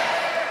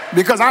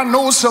 because I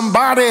know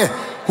somebody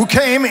who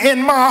came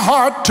in my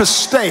heart to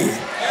stay.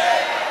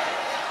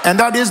 And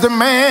that is the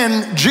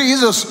man,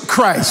 Jesus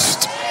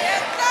Christ.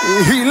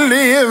 He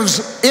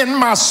lives in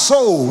my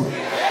soul.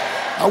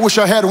 I wish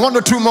I had one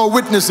or two more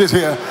witnesses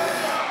here.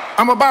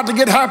 I'm about to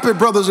get happy,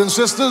 brothers and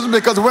sisters,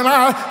 because when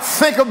I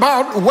think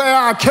about where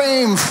I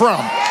came from,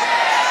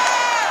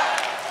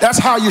 that's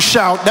how you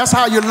shout. That's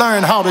how you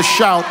learn how to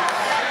shout.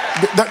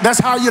 That's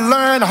how you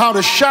learn how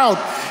to shout.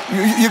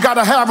 You got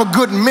to have a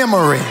good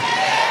memory.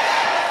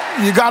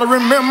 You got to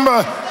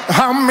remember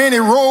how many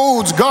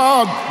roads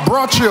God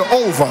brought you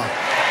over.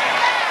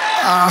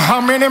 How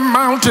many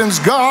mountains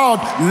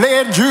God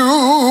led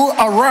you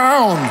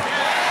around.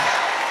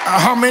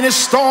 How many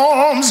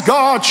storms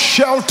God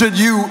sheltered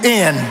you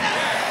in.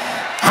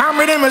 How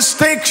many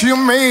mistakes you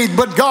made,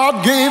 but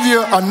God gave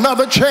you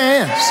another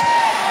chance.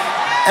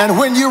 And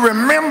when you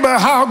remember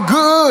how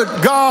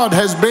good God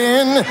has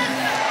been,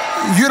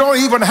 you don't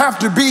even have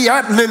to be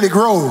at Lily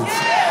Grove.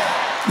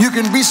 You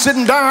can be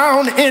sitting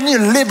down in your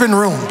living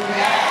room.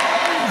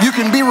 You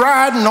can be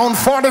riding on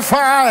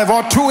 45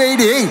 or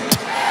 288.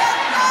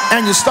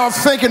 And you start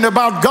thinking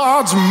about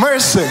God's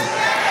mercy,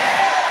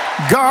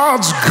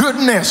 God's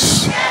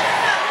goodness,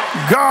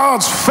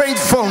 God's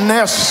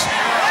faithfulness,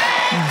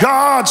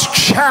 God's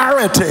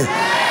charity,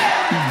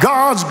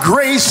 God's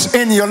grace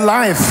in your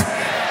life.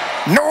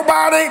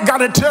 Nobody got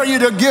to tell you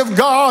to give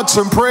God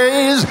some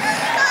praise.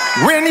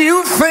 When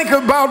you think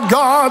about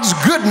God's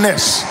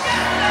goodness,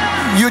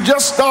 you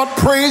just start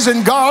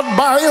praising God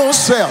by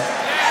yourself.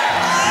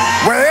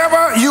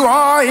 Wherever you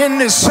are in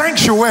this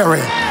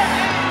sanctuary,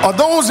 or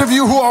those of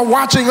you who are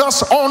watching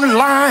us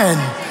online,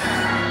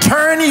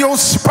 turn your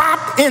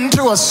spot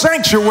into a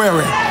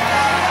sanctuary.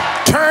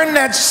 Turn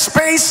that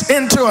space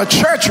into a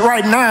church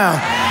right now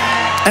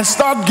and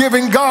start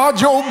giving God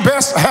your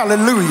best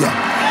hallelujah.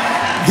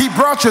 He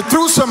brought you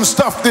through some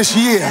stuff this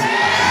year.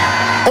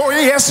 Oh,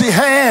 yes, he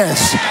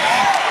has.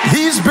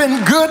 He's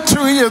been good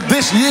to you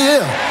this year.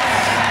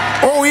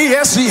 Oh,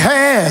 yes, he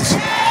has.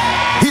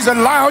 He's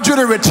allowed you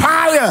to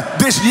retire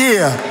this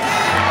year.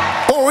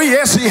 Oh,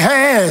 yes, he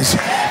has.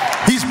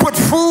 He's put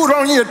food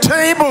on your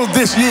table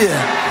this year.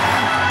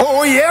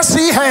 Oh, yes,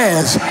 he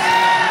has.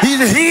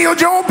 He's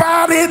healed your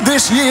body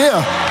this year.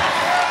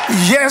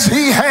 Yes,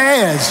 he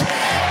has.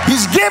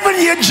 He's given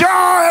you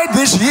joy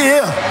this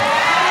year.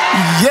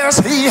 Yes,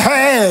 he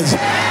has.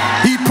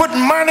 He put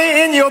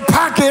money in your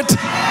pocket.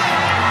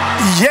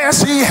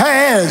 Yes, he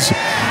has.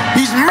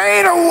 He's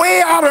made a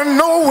way out of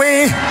no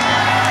way.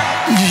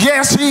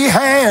 Yes, he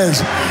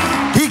has.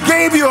 He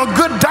gave you a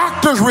good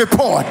doctor's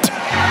report.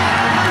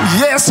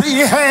 Yes, he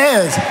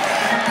has.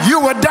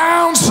 You were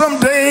down some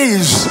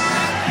days,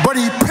 but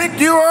he picked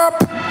you up.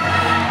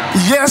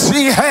 Yes,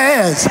 he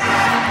has.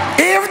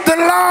 If the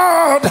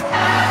Lord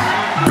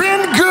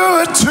been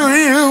good to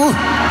you,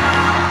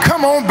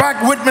 come on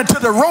back with me to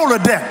the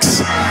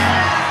Rolodex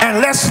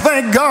and let's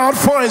thank God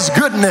for his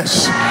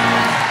goodness.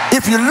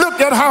 If you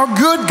look at how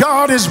good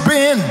God has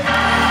been,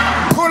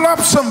 pull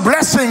up some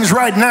blessings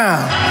right now.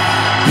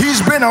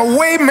 He's been a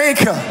way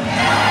maker.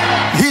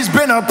 He's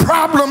been a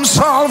problem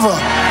solver.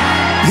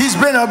 He's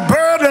been a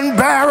burden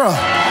bearer.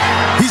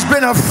 He's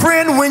been a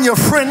friend when you're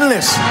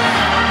friendless,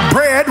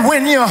 bread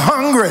when you're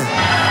hungry,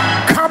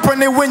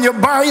 company when you're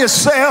by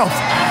yourself,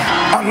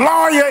 a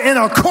lawyer in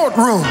a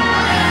courtroom.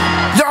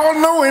 Y'all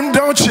know him,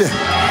 don't you?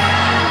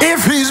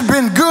 If he's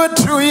been good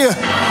to you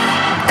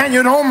and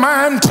you don't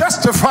mind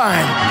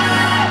testifying,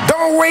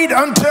 don't wait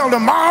until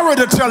tomorrow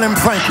to tell him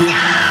thank you.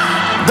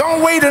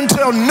 Don't wait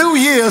until New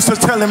Year's to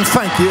tell him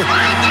thank you.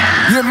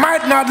 You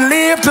might not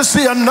live to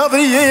see another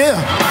year.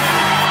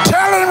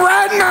 Tell him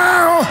right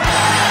now,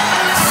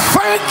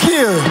 thank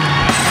you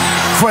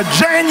for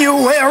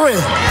January.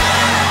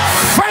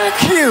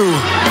 Thank you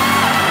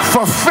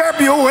for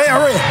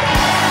February.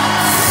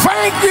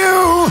 Thank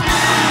you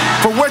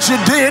for what you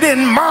did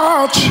in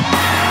March.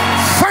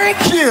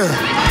 Thank you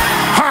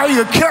how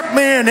you kept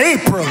me in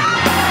April.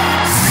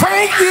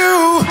 Thank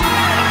you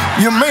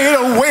you made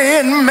a way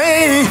in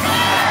May.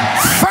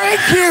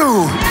 Thank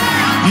you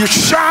you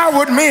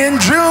showered me in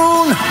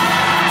June.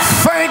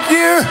 Thank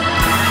you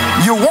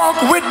you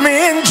walked with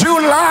me in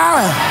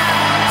July.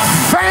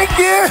 Thank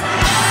you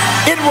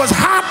it was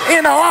hot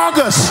in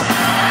August,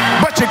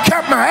 but you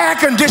kept my air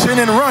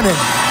conditioning running.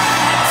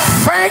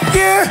 Thank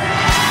you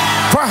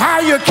for how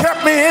you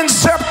kept me in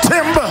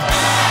September.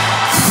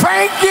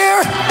 Thank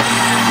you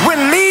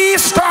when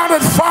leaves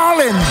started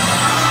falling.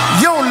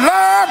 Your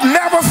love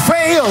never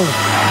failed.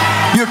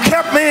 You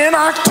kept me in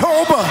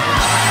October.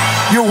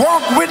 You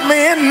walked with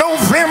me in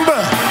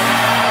November.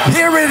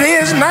 Here it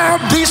is now,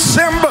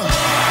 December.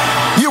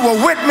 You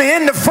were with me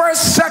in the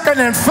first, second,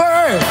 and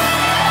third,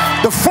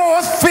 the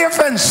fourth, fifth,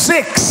 and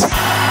sixth,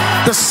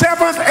 the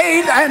seventh,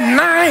 eighth, and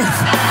ninth.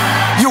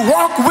 You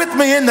walked with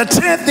me in the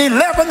 10th,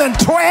 11th, and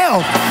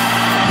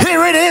 12th.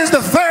 Here it is, the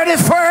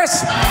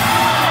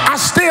 31st. I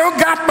still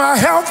got my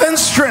health and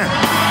strength.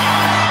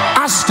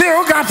 I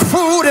still got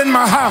food in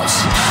my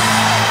house.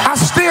 I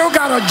still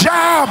got a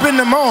job in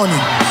the morning.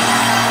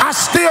 I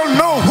still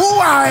know who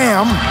I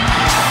am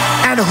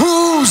and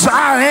whose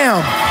I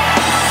am.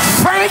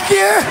 Thank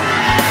you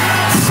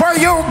for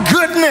your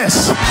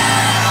goodness.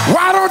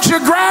 Why don't you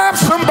grab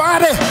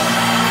somebody?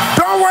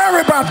 Don't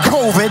worry about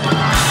COVID.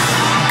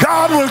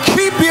 God will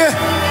keep you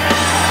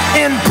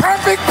in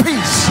perfect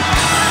peace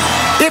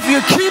if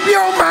you keep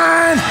your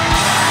mind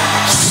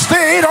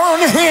stayed on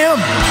him.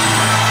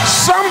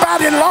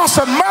 Somebody lost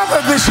a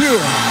mother this year,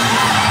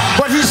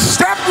 but he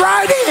stepped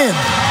right in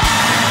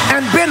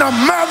and been a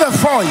mother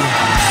for you.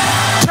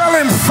 Tell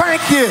him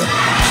thank you.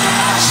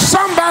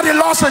 Somebody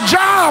lost a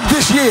job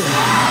this year,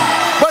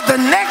 but the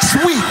next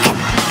week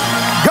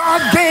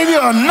God gave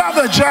you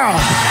another job.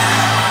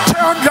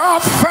 Tell God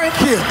thank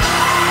you.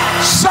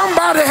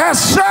 Somebody has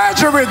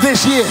surgery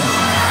this year,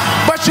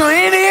 but you're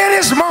in here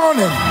this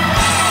morning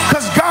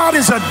because God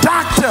is a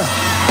doctor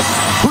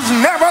who's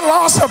never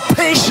lost a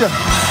patient.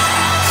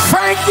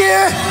 Thank you.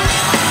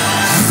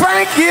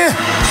 Thank you.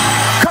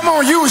 Come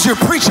on, use your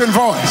preaching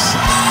voice.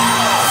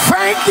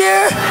 Thank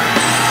you.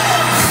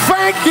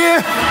 Thank you.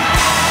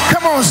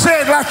 Come on,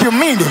 say it like you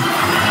mean it.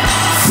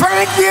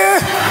 Thank you.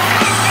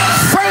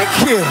 Thank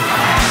you.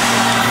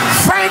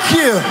 Thank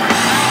you.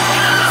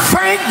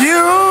 Thank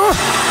you.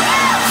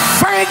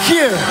 Thank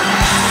you.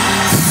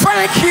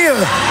 Thank you.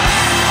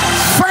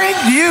 Thank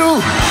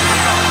you.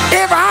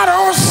 If I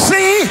don't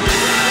see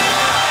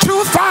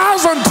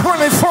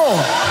 2024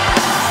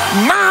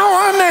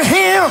 now under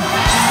him,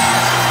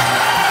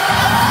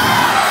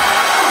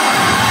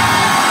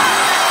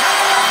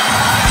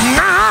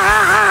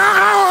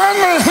 now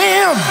under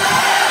him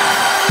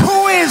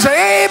who is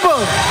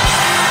able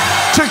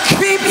to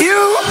keep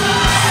you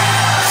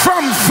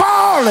from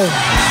falling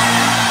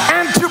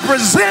and to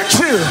present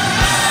you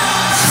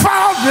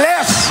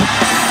faultless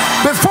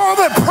before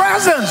the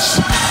presence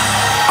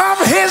of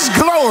his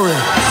glory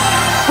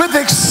with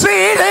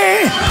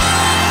exceeding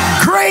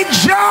great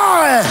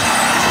joy.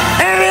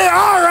 Ain't it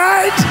all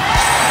right?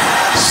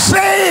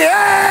 Say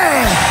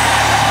yeah.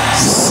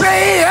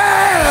 Say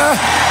yeah.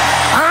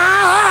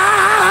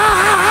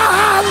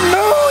 I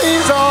know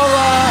he's all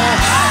right.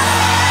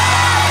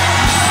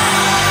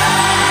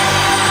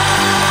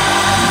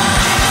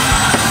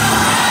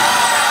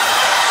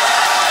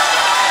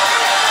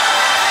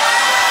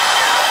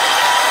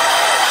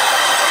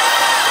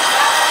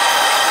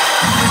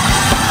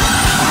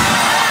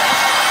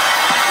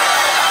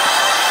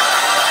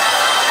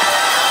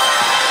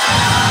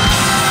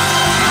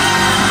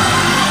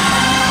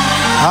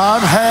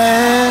 I've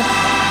had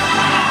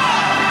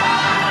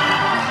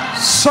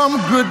some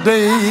good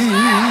days.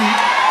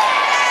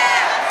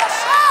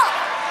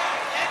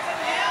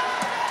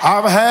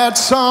 I've had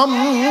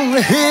some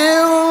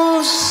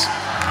hills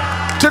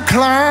to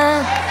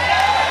climb.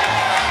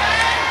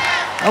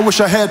 I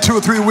wish I had 2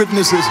 or 3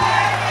 witnesses.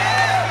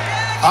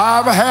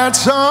 I've had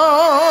some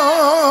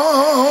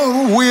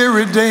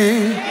weary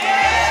days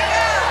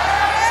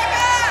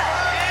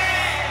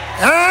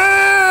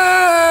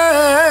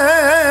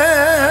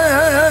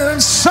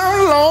and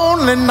some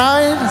lonely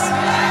nights.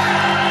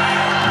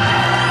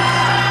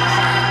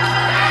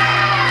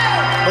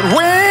 But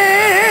when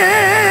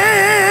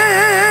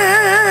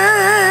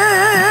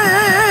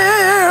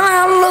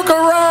I look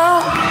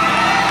around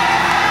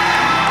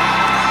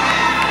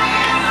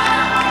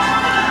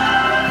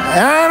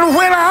and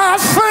when I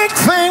think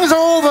things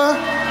over,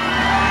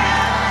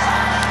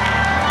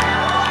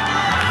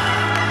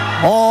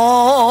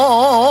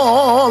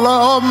 all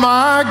of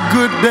my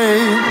good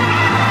days,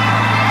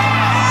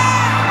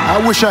 I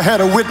wish I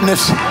had a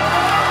witness,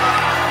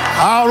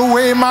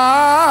 outweigh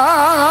my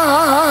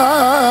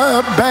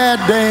bad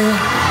day.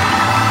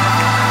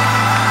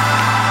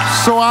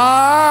 So I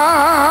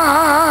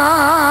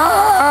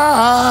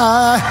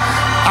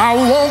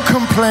won't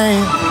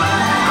complain.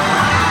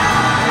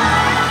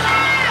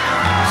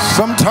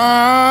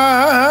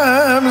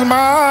 Sometimes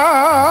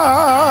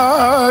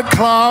my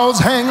clouds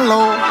hang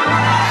low.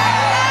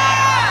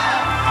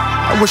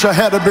 I wish I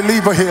had a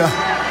believer here.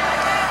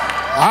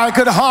 I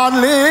could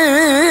hardly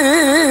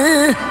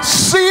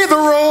see the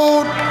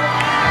road.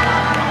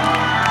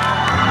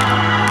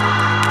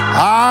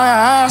 I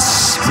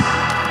asked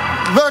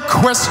the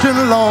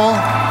question, Lord,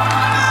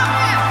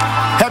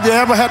 have you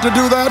ever had to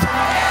do that?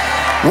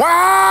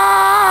 Why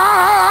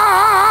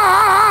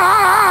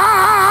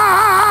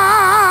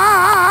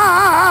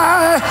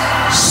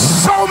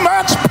so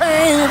much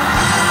pain?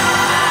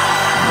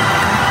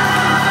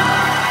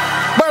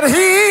 But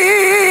He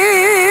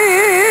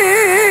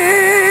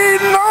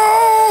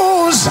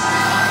knows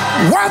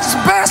what's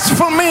best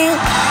for me.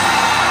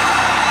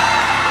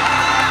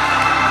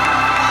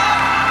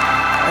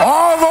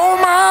 Although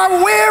my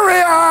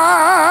weary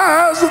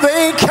eyes,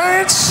 they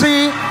can't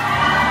see,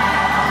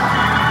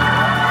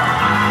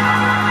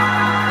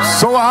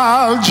 so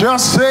I'll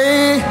just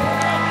say,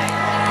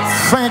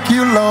 thank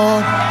you,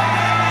 Lord.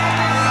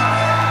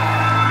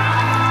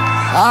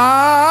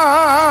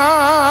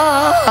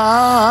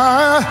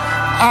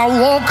 I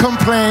won't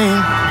complain.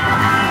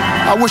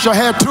 I wish I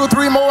had 2 or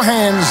 3 more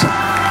hands.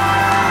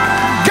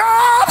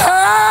 God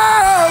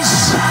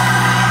has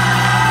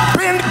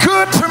been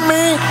good to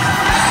me.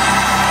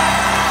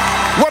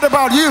 What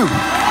about you?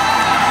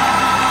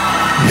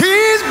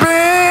 He's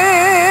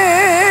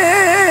been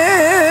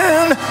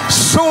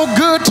so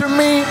good to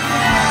me.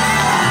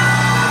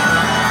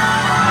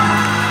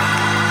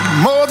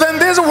 More than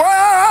this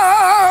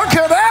world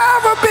could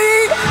ever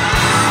be.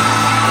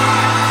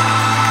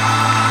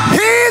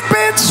 He's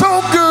been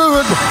so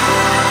good.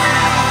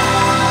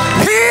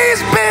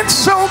 He's been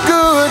so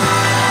good.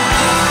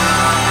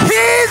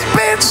 He's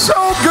been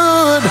so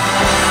good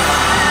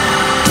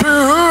to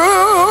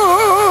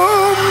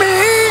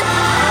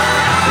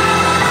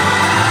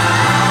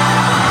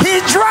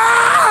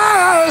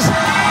dries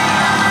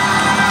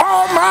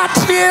all my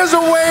tears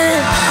away,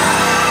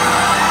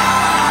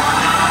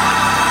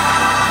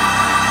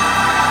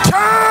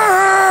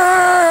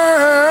 turns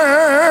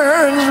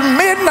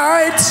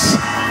midnights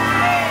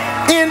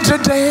into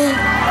day.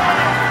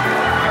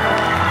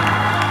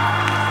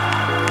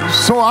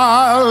 So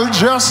I'll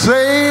just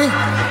say,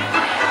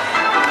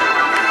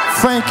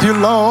 thank you,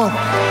 Lord.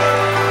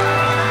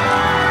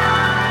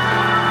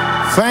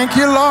 Thank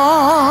you,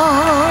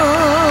 Lord.